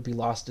shriek would be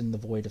lost in the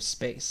void of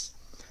space.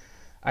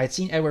 I had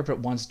seen Edward but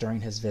once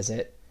during his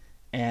visit,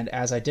 and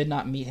as I did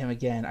not meet him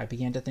again, I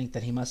began to think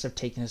that he must have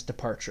taken his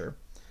departure,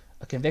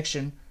 a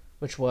conviction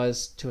which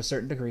was to a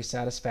certain degree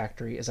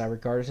satisfactory, as I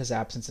regarded his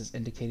absence as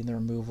indicating the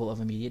removal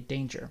of immediate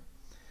danger.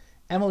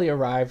 Emily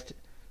arrived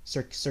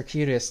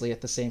circuitously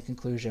at the same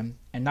conclusion,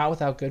 and not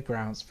without good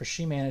grounds, for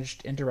she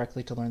managed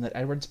indirectly to learn that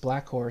Edward's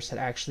black horse had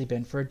actually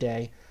been for a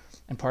day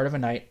and part of a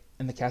night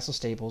in the castle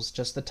stables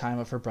just the time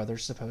of her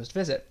brother's supposed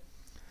visit.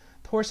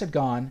 The horse had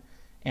gone,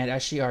 and,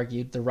 as she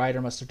argued, the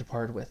rider must have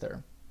departed with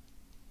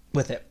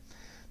it.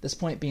 This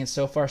point being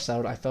so far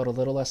settled, I felt a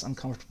little less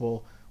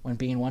uncomfortable when,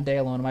 being one day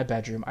alone in my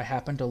bedroom, I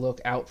happened to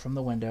look out from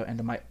the window, and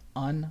to my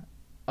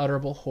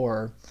unutterable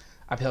horror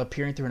I beheld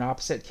peering through an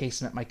opposite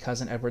casement my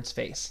cousin Edward's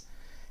face.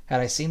 Had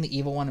I seen the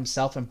evil one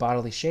himself in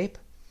bodily shape,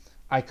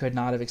 I could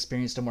not have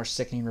experienced a more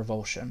sickening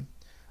revulsion.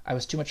 I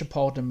was too much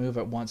appalled to move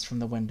at once from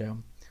the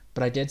window,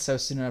 but I did so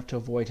soon enough to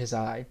avoid his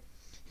eye.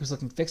 He was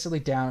looking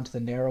fixedly down into the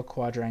narrow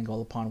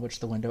quadrangle upon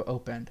which the window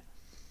opened.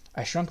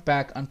 I shrunk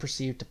back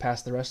unperceived to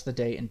pass the rest of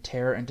the day in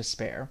terror and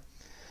despair.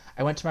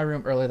 I went to my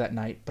room early that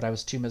night, but I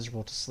was too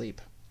miserable to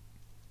sleep.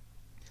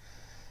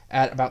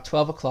 At about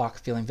 12 o'clock,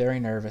 feeling very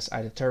nervous,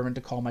 I determined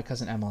to call my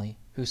cousin Emily,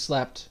 who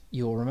slept,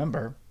 you will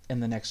remember,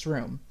 in the next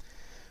room,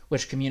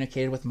 which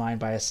communicated with mine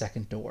by a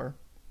second door.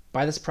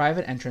 By this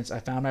private entrance I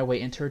found my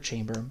way into her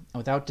chamber, and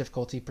without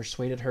difficulty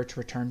persuaded her to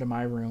return to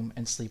my room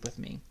and sleep with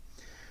me.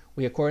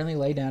 We accordingly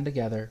lay down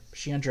together,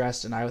 she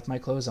undressed and I with my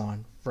clothes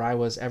on, for I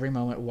was every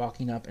moment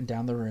walking up and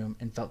down the room,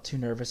 and felt too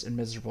nervous and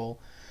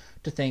miserable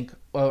to think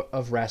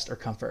of rest or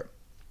comfort.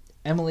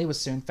 Emily was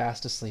soon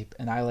fast asleep,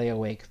 and I lay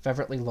awake,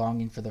 fervently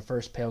longing for the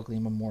first pale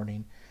gleam of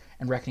morning,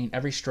 and reckoning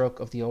every stroke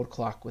of the old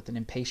clock with an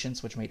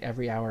impatience which made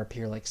every hour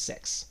appear like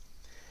 6.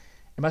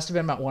 It must have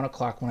been about 1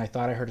 o'clock when I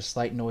thought I heard a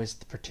slight noise at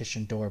the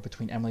partition door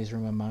between Emily's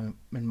room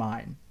and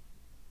mine,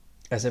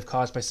 as if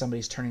caused by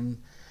somebody's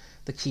turning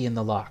the key in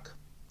the lock.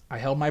 I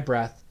held my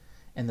breath,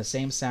 and the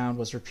same sound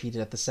was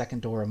repeated at the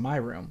second door of my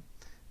room,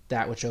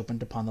 that which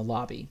opened upon the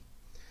lobby.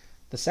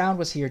 The sound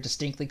was here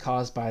distinctly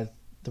caused by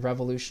the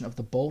revolution of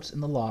the bolt in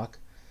the lock,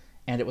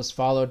 and it was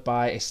followed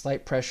by a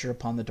slight pressure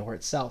upon the door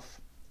itself,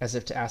 as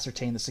if to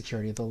ascertain the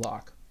security of the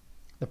lock.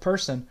 The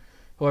person,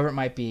 whoever it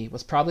might be,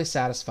 was probably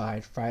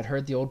satisfied, for I had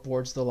heard the old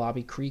boards of the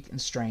lobby creak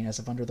and strain as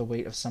if under the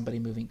weight of somebody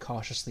moving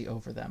cautiously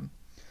over them.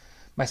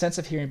 My sense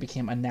of hearing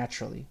became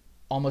unnaturally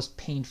almost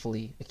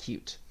painfully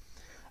acute.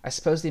 I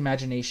suppose the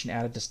imagination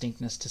added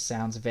distinctness to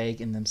sounds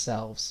vague in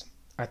themselves.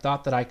 I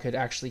thought that I could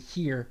actually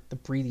hear the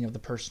breathing of the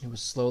person who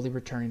was slowly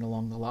returning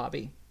along the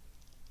lobby.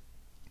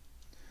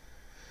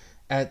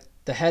 At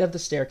the head of the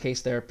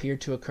staircase there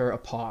appeared to occur a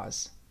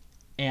pause,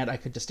 and I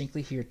could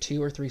distinctly hear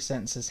 2 or 3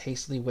 sentences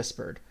hastily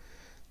whispered.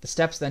 The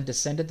steps then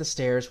descended the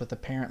stairs with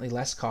apparently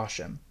less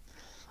caution.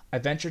 I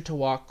ventured to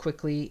walk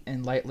quickly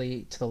and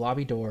lightly to the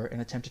lobby door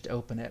and attempted to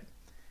open it.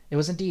 It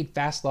was indeed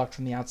fast locked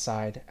from the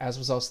outside, as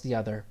was also the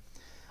other.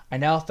 I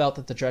now felt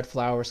that the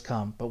dreadful hour was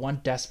come, but one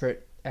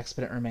desperate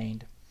expedient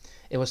remained.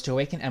 It was to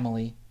awaken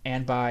Emily,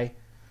 and by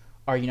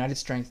our united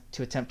strength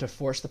to attempt to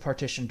force the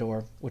partition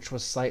door, which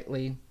was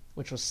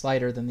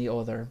slighter than the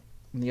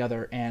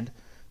other, and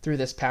through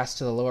this pass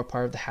to the lower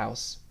part of the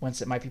house,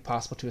 whence it might be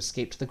possible to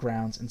escape to the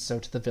grounds, and so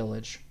to the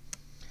village.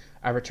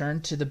 I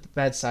returned to the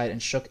bedside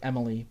and shook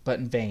Emily, but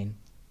in vain.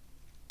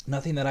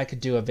 Nothing that I could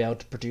do availed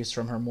to produce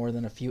from her more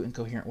than a few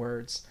incoherent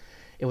words.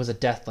 It was a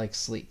death-like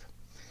sleep.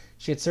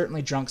 She had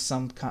certainly drank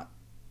some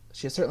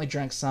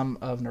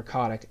of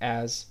narcotic,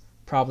 as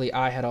probably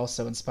I had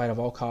also, in spite of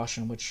all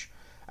caution, which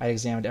I had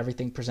examined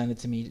everything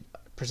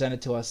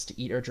presented to us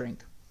to eat or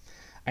drink.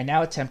 I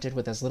now attempted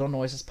with as little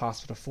noise as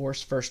possible to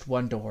force first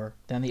one door,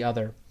 then the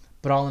other,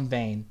 but all in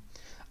vain.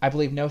 I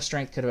believe no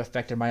strength could have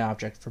effected my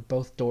object, for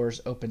both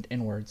doors opened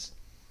inwards.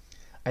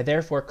 I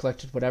therefore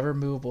collected whatever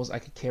movables I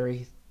could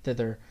carry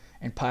thither,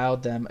 and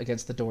piled them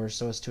against the doors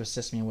so as to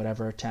assist me in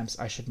whatever attempts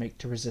I should make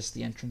to resist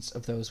the entrance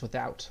of those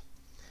without.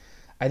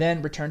 I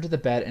then returned to the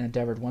bed and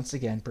endeavored once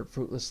again, but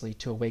fruitlessly,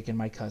 to awaken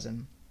my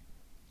cousin.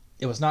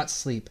 It was not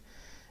sleep.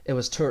 It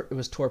was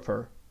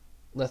torpor,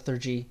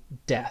 lethargy,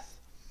 death.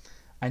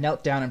 I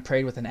knelt down and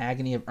prayed with an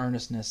agony of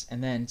earnestness,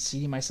 and then,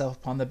 seating myself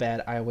upon the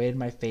bed, I awaited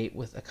my fate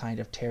with a kind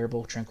of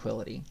terrible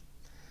tranquillity.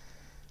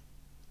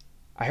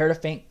 I heard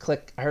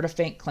a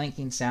faint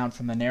clanking sound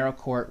from the narrow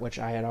court which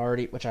I have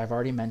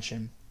already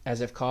mentioned, as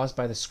if caused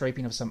by the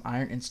scraping of some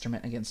iron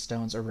instrument against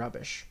stones or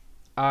rubbish.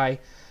 I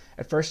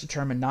at first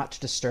determined not to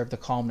disturb the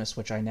calmness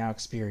which I now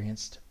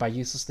experienced, by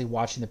uselessly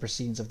watching the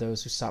proceedings of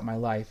those who sought my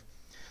life,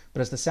 but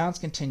as the sounds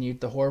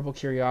continued, the horrible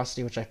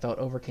curiosity which I felt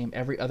overcame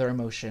every other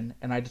emotion,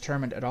 and I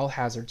determined at all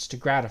hazards to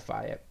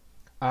gratify it.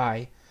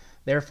 I,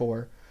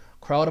 therefore,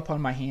 crawled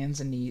upon my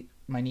hands and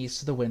my knees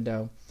to the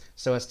window,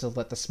 so as to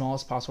let the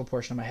smallest possible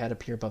portion of my head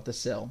appear above the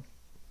sill.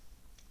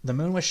 The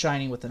moon was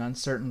shining with an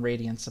uncertain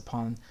radiance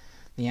upon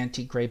the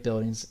antique grey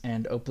buildings,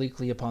 and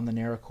obliquely upon the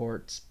narrow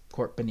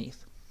court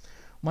beneath.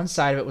 One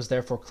side of it was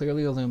therefore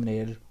clearly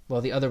illuminated,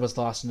 while the other was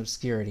lost in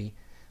obscurity,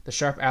 the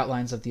sharp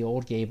outlines of the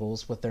old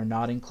gables, with their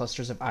nodding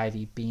clusters of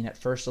ivy, being at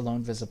first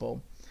alone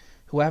visible.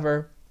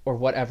 Whoever or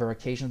whatever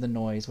occasioned the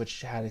noise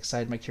which had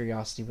excited my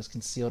curiosity was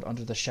concealed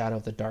under the shadow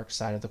of the dark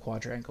side of the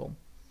quadrangle.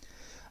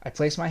 I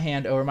placed my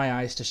hand over my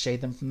eyes to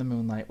shade them from the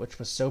moonlight, which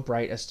was so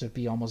bright as to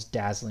be almost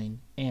dazzling,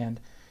 and,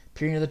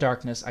 peering into the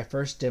darkness, I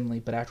first dimly,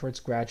 but afterwards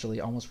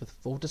gradually, almost with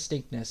full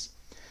distinctness,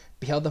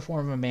 beheld the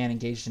form of a man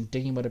engaged in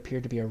digging what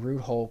appeared to be a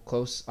rude hole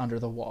close under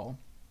the wall.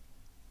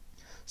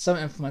 Some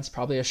implements,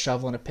 probably a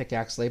shovel and a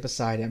pickaxe, lay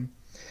beside him,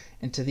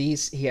 and to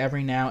these he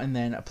every now and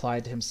then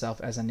applied to himself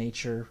as the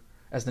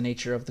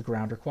nature of the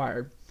ground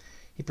required.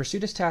 He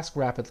pursued his task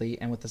rapidly,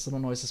 and with as little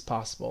noise as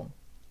possible.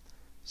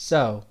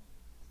 So,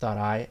 thought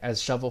I,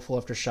 as shovelful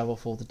after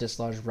shovelful of the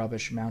dislodged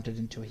rubbish mounted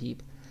into a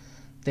heap,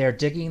 they are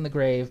digging the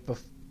grave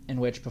in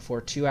which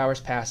before 2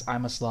 hours past I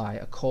must lie,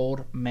 a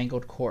cold,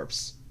 mangled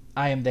corpse.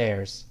 I am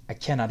theirs. I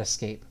cannot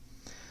escape.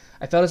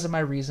 I felt as if my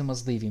reason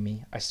was leaving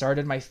me. I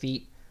started to my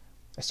feet,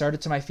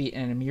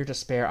 and in mere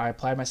despair I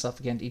applied myself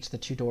again to each of the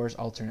 2 doors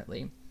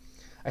alternately.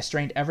 I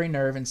strained every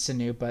nerve and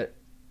sinew, but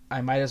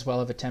I might as well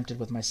have attempted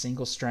with my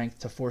single strength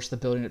to force the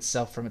building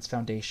itself from its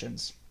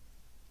foundations.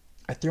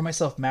 I threw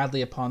myself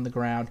madly upon the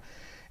ground,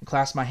 and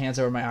clasped my hands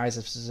over my eyes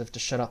as if to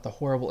shut out the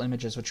horrible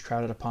images which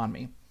crowded upon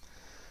me.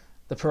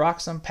 The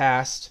paroxysm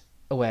passed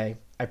away.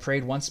 I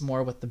prayed once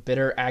more with the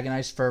bitter,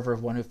 agonized fervor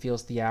of one who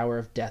feels the hour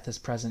of death is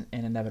present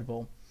and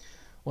inevitable.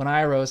 When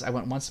I arose, I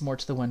went once more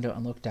to the window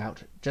and looked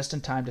out, just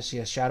in time to see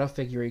a shadow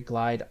figure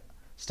glide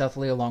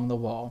stealthily along the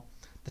wall.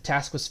 The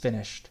task was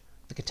finished.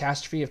 The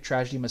catastrophe of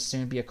tragedy must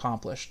soon be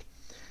accomplished.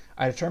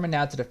 I determined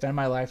now to defend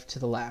my life to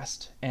the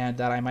last, and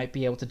that I might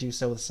be able to do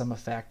so with some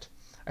effect.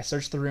 I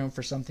searched the room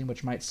for something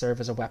which might serve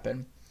as a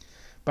weapon.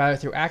 But either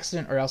through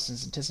accident or else in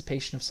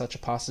anticipation of such a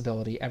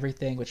possibility,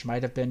 everything which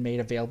might have been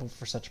made available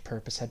for such a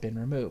purpose had been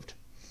removed.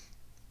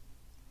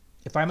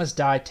 If I must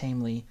die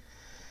tamely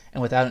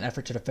and without an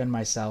effort to defend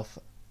myself,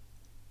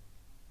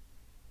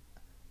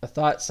 a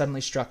thought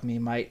suddenly struck me.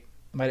 Might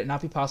it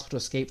not be possible to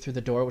escape through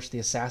the door which the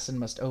assassin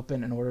must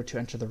open in order to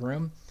enter the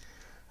room?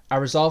 I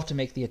resolved to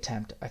make the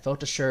attempt. I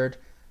felt assured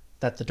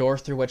that the door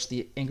through which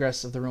the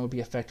ingress of the room would be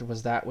effected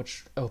was that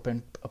which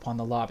opened upon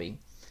the lobby.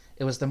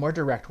 It was the more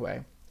direct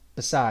way.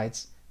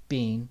 Besides,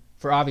 being,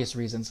 for obvious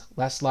reasons,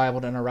 less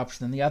liable to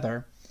interruption than the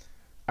other,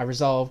 I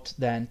resolved,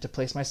 then, to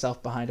place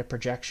myself behind a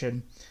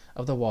projection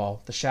of the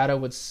wall. The shadow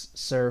would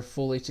serve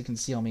fully to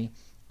conceal me.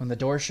 When the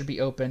door should be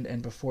opened,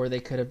 and before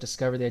they could have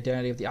discovered the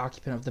identity of the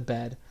occupant of the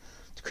bed,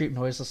 to creep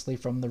noiselessly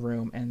from the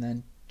room, and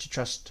then to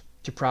trust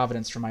to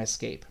Providence for my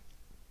escape.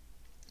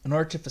 In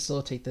order to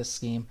facilitate this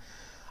scheme,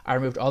 I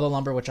removed all the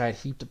lumber which I had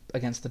heaped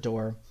against the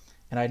door,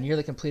 and I had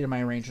nearly completed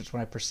my arrangements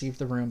when I perceived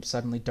the room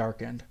suddenly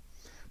darkened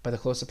by the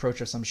close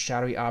approach of some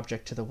shadowy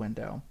object to the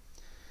window.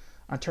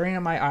 On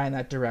turning my eye in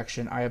that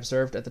direction, I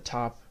observed at the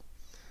top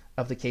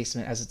of the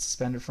casement, as it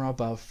suspended from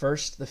above,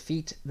 first the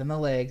feet, then the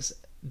legs,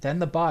 then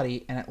the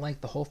body, and at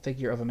length the whole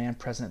figure of a man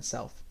present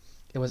itself.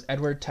 It was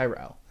Edward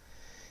Tyrrell.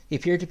 He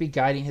appeared to be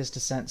guiding his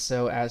descent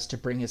so as to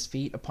bring his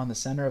feet upon the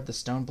center of the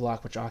stone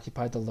block which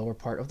occupied the lower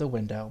part of the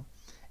window,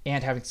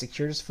 and, having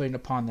secured his footing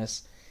upon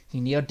this, he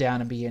kneeled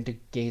down and began to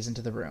gaze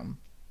into the room.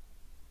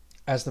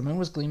 As the moon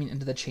was gleaming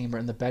into the chamber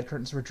and the bed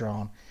curtains were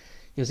drawn,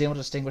 he was able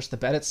to distinguish the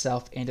bed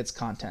itself and its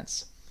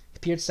contents. He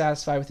appeared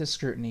satisfied with his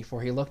scrutiny,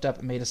 for he looked up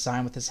and made a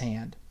sign with his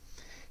hand.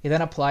 He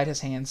then applied his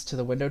hands to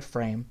the windowed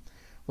frame,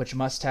 which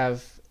must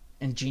have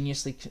been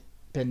ingeniously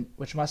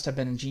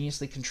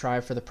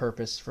contrived for the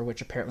purpose, for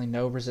which apparently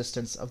no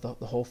resistance of the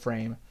whole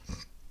frame,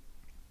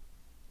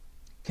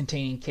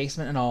 containing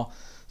casement and all,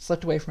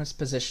 slipped away from its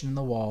position in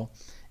the wall,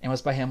 and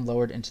was by him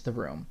lowered into the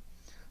room.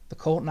 The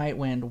cold night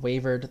wind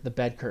wavered the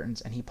bed curtains,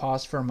 and he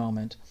paused for a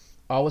moment.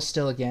 All was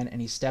still again, and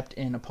he stepped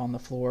in upon the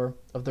floor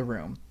of the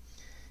room.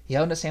 He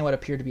held in his hand what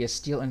appeared to be a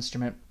steel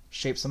instrument,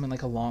 shaped something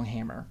like a long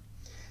hammer.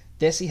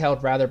 This he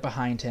held rather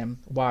behind him,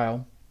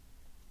 while,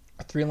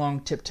 with 3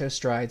 long tiptoe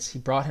strides, he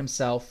brought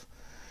himself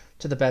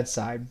to the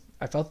bedside.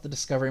 I felt that the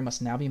discovery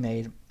must now be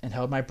made, and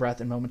held my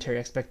breath in momentary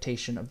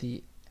expectation of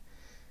the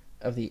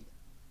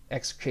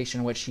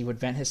execution in which he would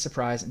vent his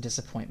surprise and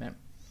disappointment.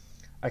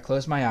 I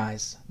closed my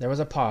eyes. There was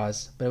a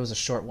pause, but it was a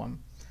short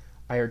one.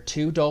 I heard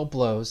 2 dull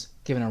blows,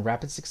 given in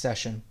rapid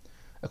succession,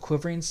 a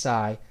quivering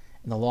sigh,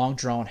 and the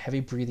long-drawn, heavy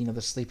breathing of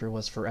the sleeper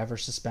was forever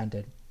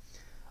suspended.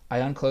 I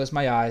unclosed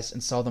my eyes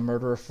and saw the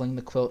murderer fling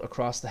the quilt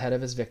across the head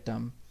of his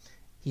victim.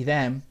 He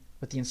then,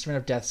 with the instrument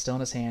of death still in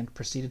his hand,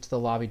 proceeded to the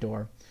lobby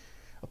door,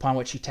 upon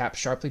which he tapped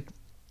sharply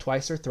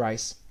twice or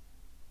thrice.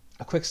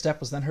 A quick step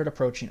was then heard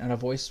approaching, and a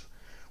voice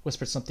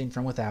whispered something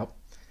from without.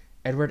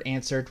 Edward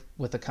answered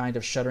with a kind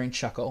of shuddering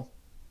chuckle.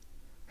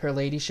 "Her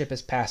ladyship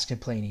is past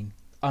complaining.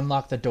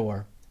 Unlock the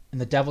door, in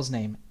the devil's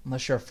name,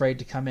 unless you're afraid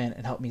to come in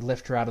and help me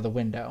lift her out of the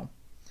window."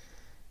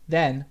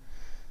 Then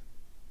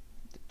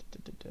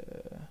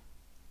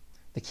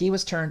the key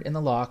was turned in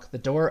the lock, the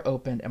door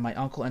opened, and my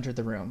uncle entered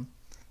the room.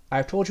 I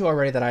have told you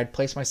already that I had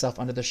placed myself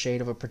under the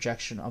shade of a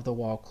projection of the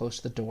wall close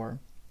to the door.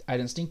 I had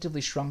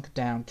instinctively shrunk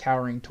down,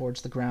 cowering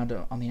towards the ground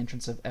on the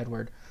entrance of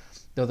Edward,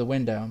 through the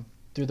window,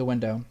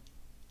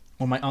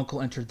 when my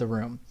uncle entered the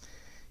room.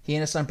 He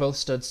and his son both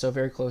stood so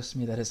very close to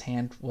me that his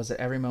hand was at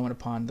every moment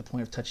upon the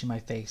point of touching my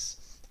face.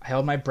 I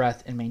held my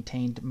breath and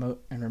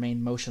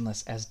remained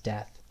motionless as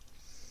death.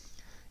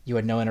 "You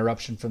had no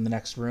interruption from the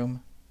next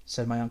room?"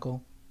 said my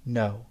uncle.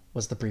 "No,"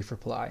 was the brief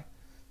reply.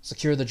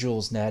 "Secure the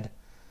jewels, Ned.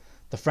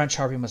 The French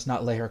harpy must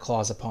not lay her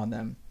claws upon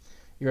them.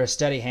 You're a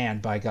steady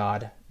hand, by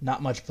God.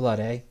 Not much blood,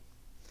 eh?"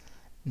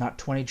 "Not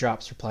 20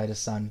 drops," replied his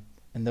son,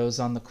 "and those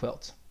on the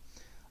quilt."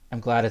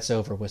 "I'm glad it's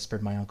over,"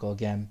 whispered my uncle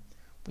again.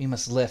 "We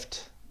must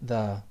lift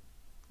the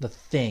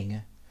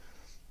thing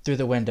through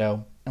the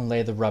window and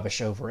lay the rubbish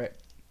over it."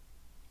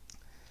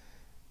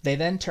 They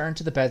then turned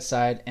to the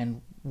bedside,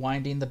 and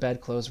winding the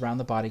bedclothes round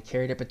the body,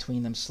 carried it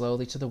between them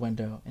slowly to the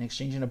window, and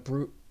exchanging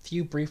a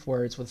few brief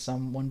words with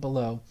someone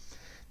below,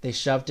 they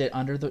shoved it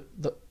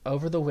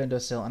over the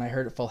windowsill, and I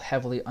heard it fall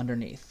heavily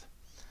underneath.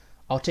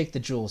 "I'll take the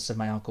jewels," said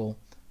my uncle.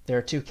 "There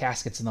are 2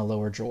 caskets in the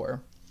lower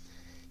drawer."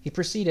 He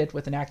proceeded,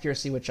 with an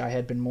accuracy which, had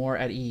I been more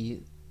at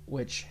ease,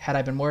 would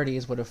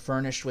have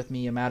furnished with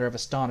me a matter of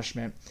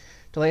astonishment,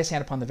 to lay his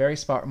hand upon the very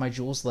spot where my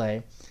jewels lay,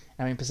 and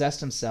having possessed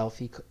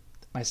himself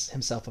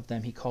of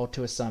them, he called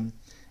to his son,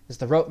 "Is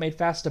the rope made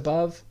fast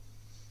above?"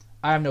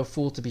 "I am no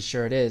fool to be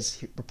sure it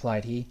is,"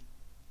 replied he.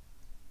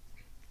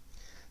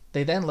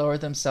 They then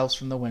lowered themselves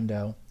from the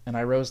window, and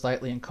I rose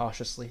lightly and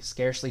cautiously,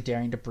 scarcely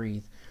daring to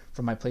breathe,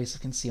 from my place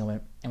of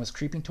concealment, and was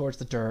creeping towards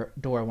the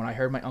door when I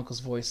heard my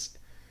uncle's voice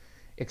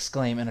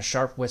exclaim in a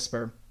sharp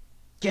whisper,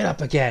 "Get up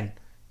again!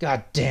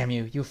 God damn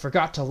you! You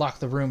forgot to lock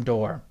the room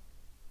door!"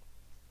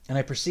 And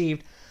I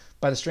perceived,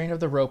 by the strain of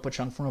the rope which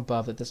hung from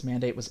above, that this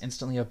mandate was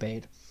instantly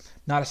obeyed.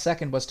 Not a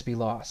second was to be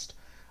lost.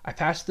 I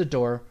passed the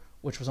door,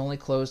 which was only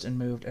closed, and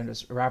moved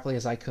as rapidly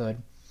as I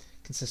could,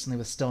 consistently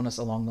with stillness,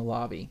 along the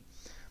lobby.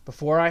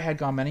 Before I had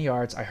gone many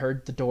yards, I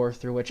heard the door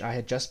through which I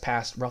had just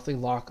passed roughly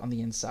lock on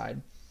the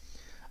inside.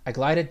 I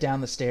glided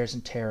down the stairs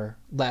in terror,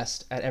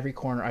 lest, at every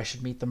corner, I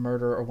should meet the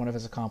murderer or one of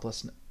his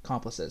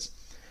accomplices.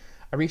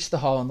 I reached the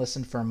hall and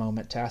listened for a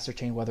moment to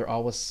ascertain whether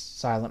all was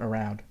silent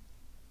around.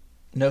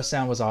 No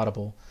sound was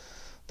audible.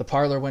 The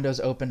parlor windows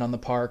opened on the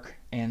park,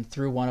 and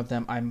through one of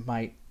them I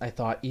might, I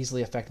thought,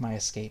 easily effect my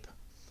escape.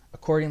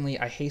 Accordingly,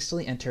 I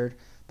hastily entered,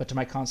 but to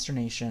my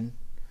consternation,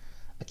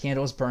 a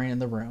candle was burning in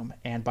the room,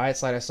 and by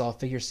its light I saw a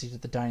figure seated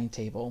at the dining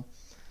table,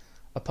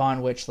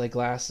 upon which lay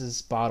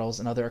glasses, bottles,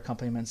 and other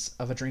accompaniments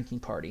of a drinking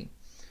party.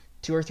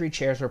 2 or 3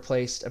 chairs were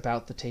placed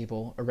about the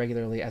table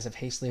irregularly, as if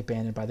hastily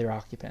abandoned by their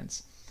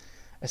occupants.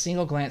 A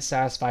single glance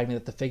satisfied me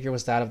that the figure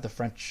was that of the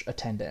French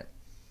attendant.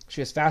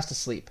 She was fast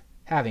asleep,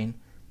 having,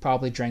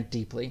 probably drank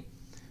deeply.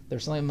 There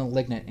was something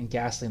malignant and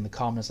ghastly in the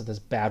calmness of this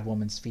bad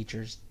woman's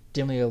features,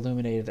 dimly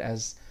illuminated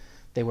as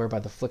they were by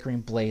the flickering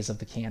blaze of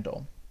the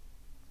candle.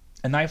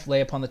 A knife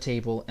lay upon the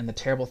table, and the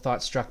terrible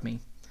thought struck me.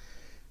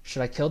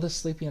 Should I kill this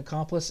sleeping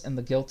accomplice in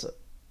the guilt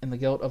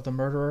of the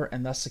murderer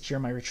and thus secure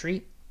my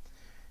retreat?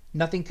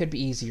 Nothing could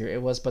be easier.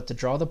 It was but to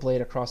draw the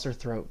blade across her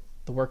throat,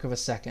 the work of a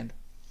second.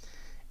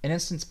 An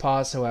instant's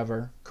pause,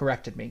 however,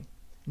 corrected me.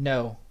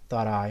 No,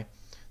 thought I,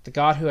 the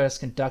God who has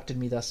conducted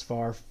me thus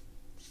far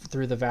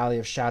through the valley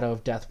of shadow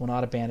of death will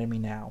not abandon me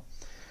now.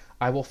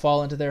 I will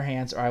fall into their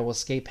hands, or I will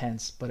escape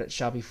hence, but it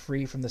shall be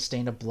free from the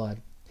stain of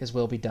blood. His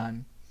will be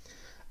done.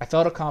 I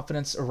felt a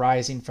confidence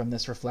arising from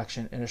this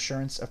reflection, an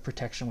assurance of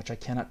protection which I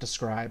cannot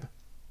describe.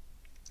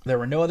 There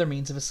were no other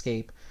means of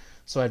escape,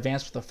 so I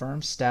advanced with a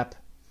firm step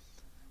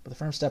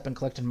and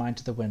collected mind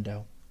to the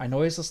window. I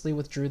noiselessly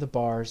withdrew the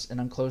bars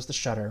and unclosed the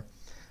shutter.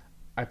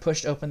 I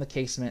pushed open the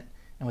casement,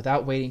 and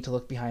without waiting to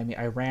look behind me,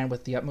 I ran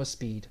with the utmost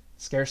speed,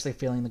 scarcely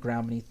feeling the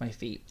ground beneath my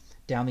feet,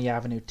 down the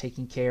avenue,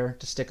 taking care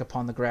to stick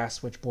upon the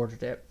grass which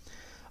bordered it.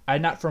 I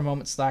had not for a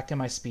moment slackened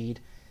my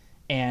speed,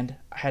 and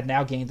had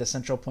now gained the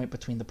central point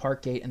between the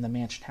park gate and the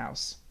mansion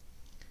house.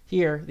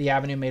 Here the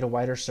avenue made a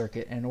wider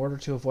circuit, and in order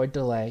to avoid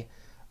delay,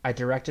 I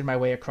directed my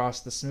way across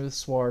the smooth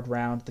sward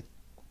round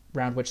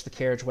which the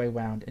carriageway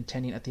wound,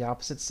 intending at the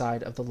opposite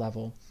side of the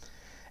level,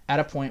 at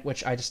a point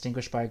which I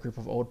distinguished by a group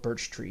of old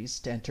birch trees,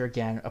 to enter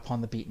again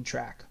upon the beaten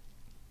track,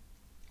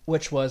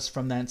 which was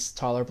from thence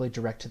tolerably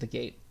direct to the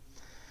gate.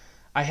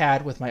 I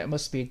had, with my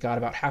utmost speed, got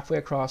about halfway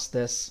across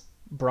this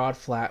broad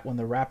flat when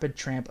the rapid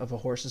tramp of a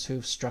horse's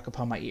hoofs struck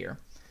upon my ear.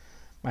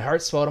 My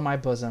heart swelled in my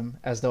bosom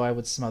as though I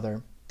would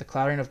smother. The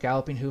clattering of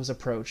galloping hoofs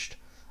approached.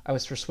 I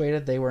was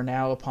persuaded they were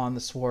now upon the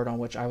sward on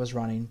which I was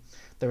running.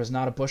 There was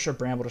not a bush or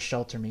bramble to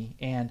shelter me,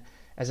 and,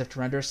 as if to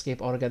render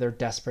escape altogether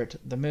desperate,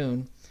 the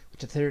moon,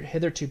 which had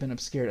hitherto been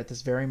obscured at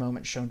this very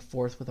moment, shone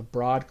forth with a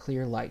broad,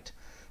 clear light,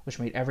 which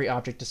made every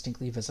object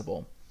distinctly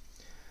visible.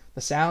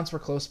 The sounds were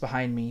close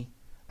behind me.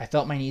 I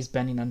felt my knees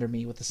bending under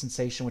me with the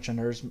sensation which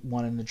unnerves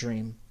one in a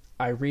dream.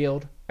 I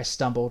reeled, I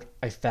stumbled,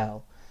 I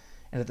fell,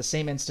 and at the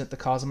same instant the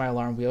cause of my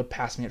alarm wheeled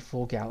past me at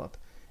full gallop.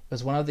 It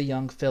was one of the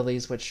young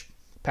fillies which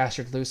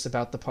pastured loose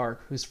about the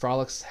park, whose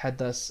frolics had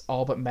thus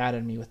all but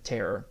maddened me with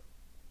terror.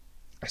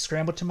 I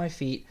scrambled to my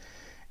feet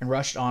and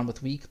rushed on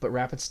with weak but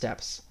rapid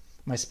steps,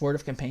 my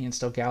sportive companion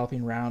still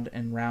galloping round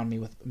and round me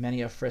with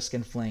many a frisk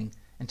and fling,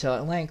 until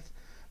at length,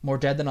 more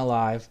dead than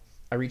alive,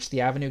 I reached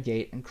the avenue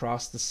gate and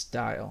crossed the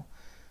stile.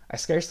 I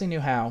scarcely knew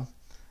how.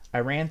 I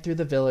ran through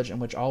the village in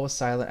which all was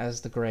silent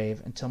as the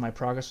grave, until my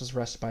progress was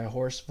arrested by a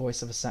hoarse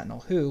voice of a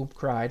sentinel, who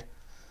cried,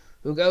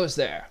 "Who goes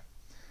there?"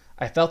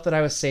 I felt that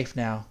I was safe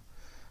now.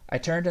 I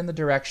turned in the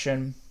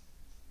direction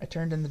of the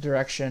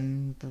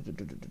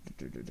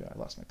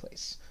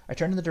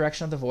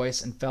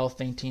voice and fell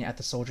fainting at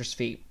the soldier's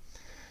feet.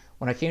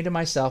 When I came to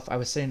myself, I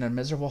was sitting in a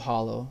miserable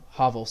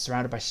hovel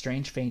surrounded by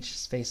strange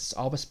faces,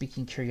 all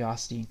bespeaking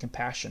curiosity and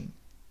compassion.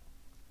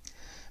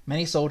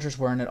 Many soldiers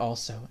were in it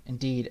also.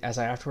 Indeed, as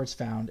I afterwards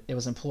found, it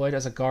was employed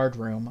as a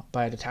guard-room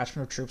by a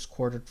detachment of troops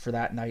quartered for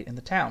that night in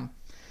the town.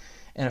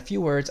 In a few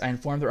words, I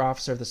informed their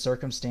officer of the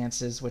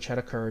circumstances which had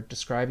occurred,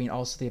 describing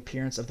also the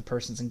appearance of the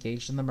persons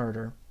engaged in the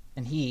murder,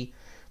 and he,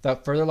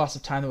 without further loss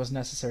of time than was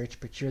necessary to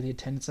procure the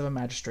attendance of a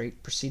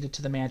magistrate, proceeded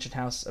to the mansion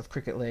house of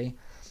Cricket-lane,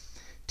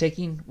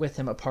 taking with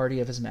him a party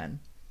of his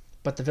men.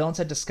 But the villains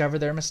had discovered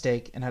their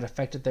mistake, and had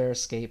effected their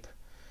escape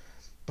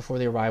before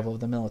the arrival of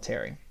the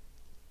military.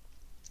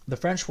 The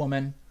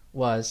Frenchwoman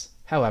was,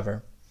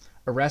 however,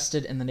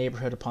 arrested in the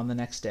neighborhood upon the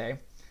next day.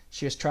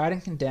 She was tried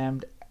and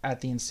condemned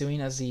at the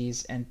ensuing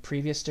assize, and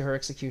previous to her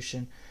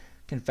execution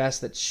confessed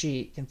that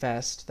she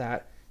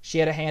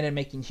had a hand in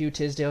making Hugh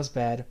Tisdale's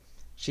bed.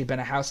 She had been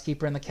a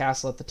housekeeper in the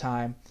castle at the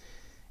time,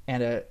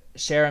 and a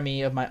chère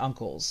amie of my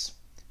uncle's.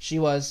 She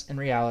was, in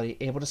reality,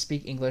 able to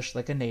speak English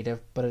like a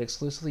native, but had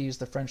exclusively used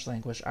the French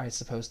language, I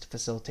suppose, to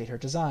facilitate her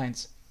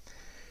designs.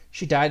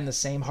 She died the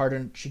same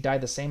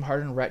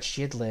hardened wretch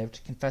she had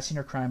lived, confessing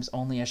her crimes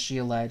only as she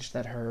alleged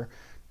that her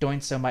doing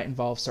so might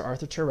involve Sir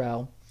Arthur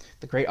Tyrrell,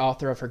 the great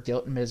author of her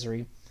guilt and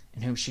misery,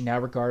 in whom she now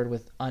regarded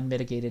with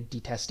unmitigated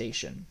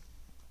detestation.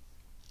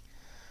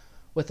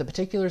 With the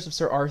particulars of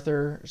Sir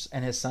Arthur's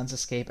and his son's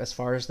escape, as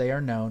far as they are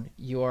known,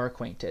 you are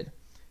acquainted.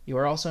 You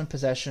are also in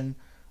possession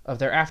of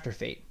their after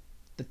fate,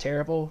 the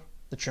terrible,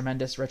 the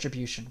tremendous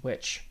retribution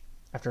which,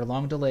 after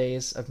long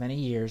delays of many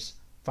years,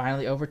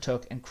 finally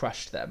overtook and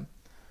crushed them.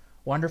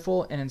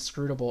 Wonderful and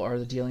inscrutable are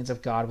the dealings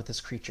of God with his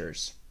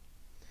creatures.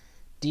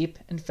 Deep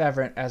and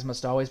fervent as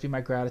must always be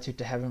my gratitude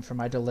to heaven for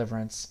my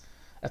deliverance,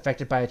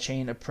 affected by a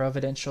chain of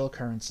providential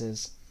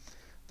occurrences,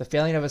 the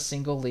failing of a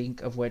single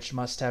link of which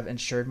must have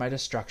ensured my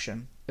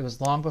destruction, it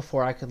was long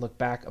before I could look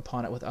back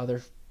upon it with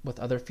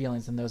other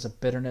feelings than those of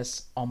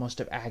bitterness,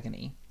 almost of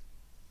agony.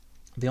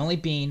 The only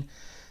being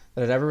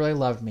that had ever really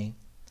loved me,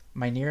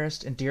 my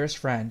nearest and dearest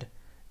friend,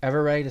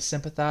 ever ready to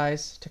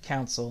sympathize, to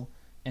counsel,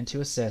 and to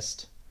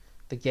assist,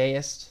 the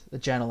gayest, the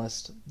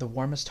gentlest, the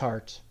warmest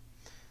heart,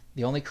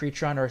 the only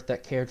creature on earth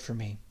that cared for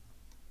me.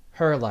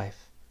 Her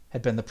life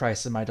had been the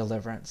price of my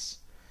deliverance,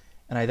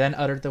 and I then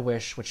uttered the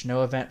wish which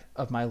no event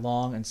of my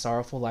long and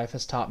sorrowful life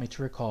has taught me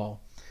to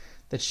recall,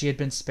 that she had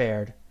been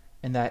spared,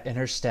 and that in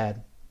her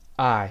stead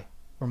I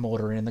were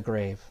mouldering in the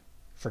grave,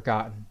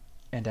 forgotten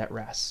and at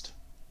rest.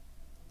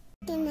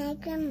 Good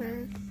night,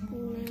 Grandma.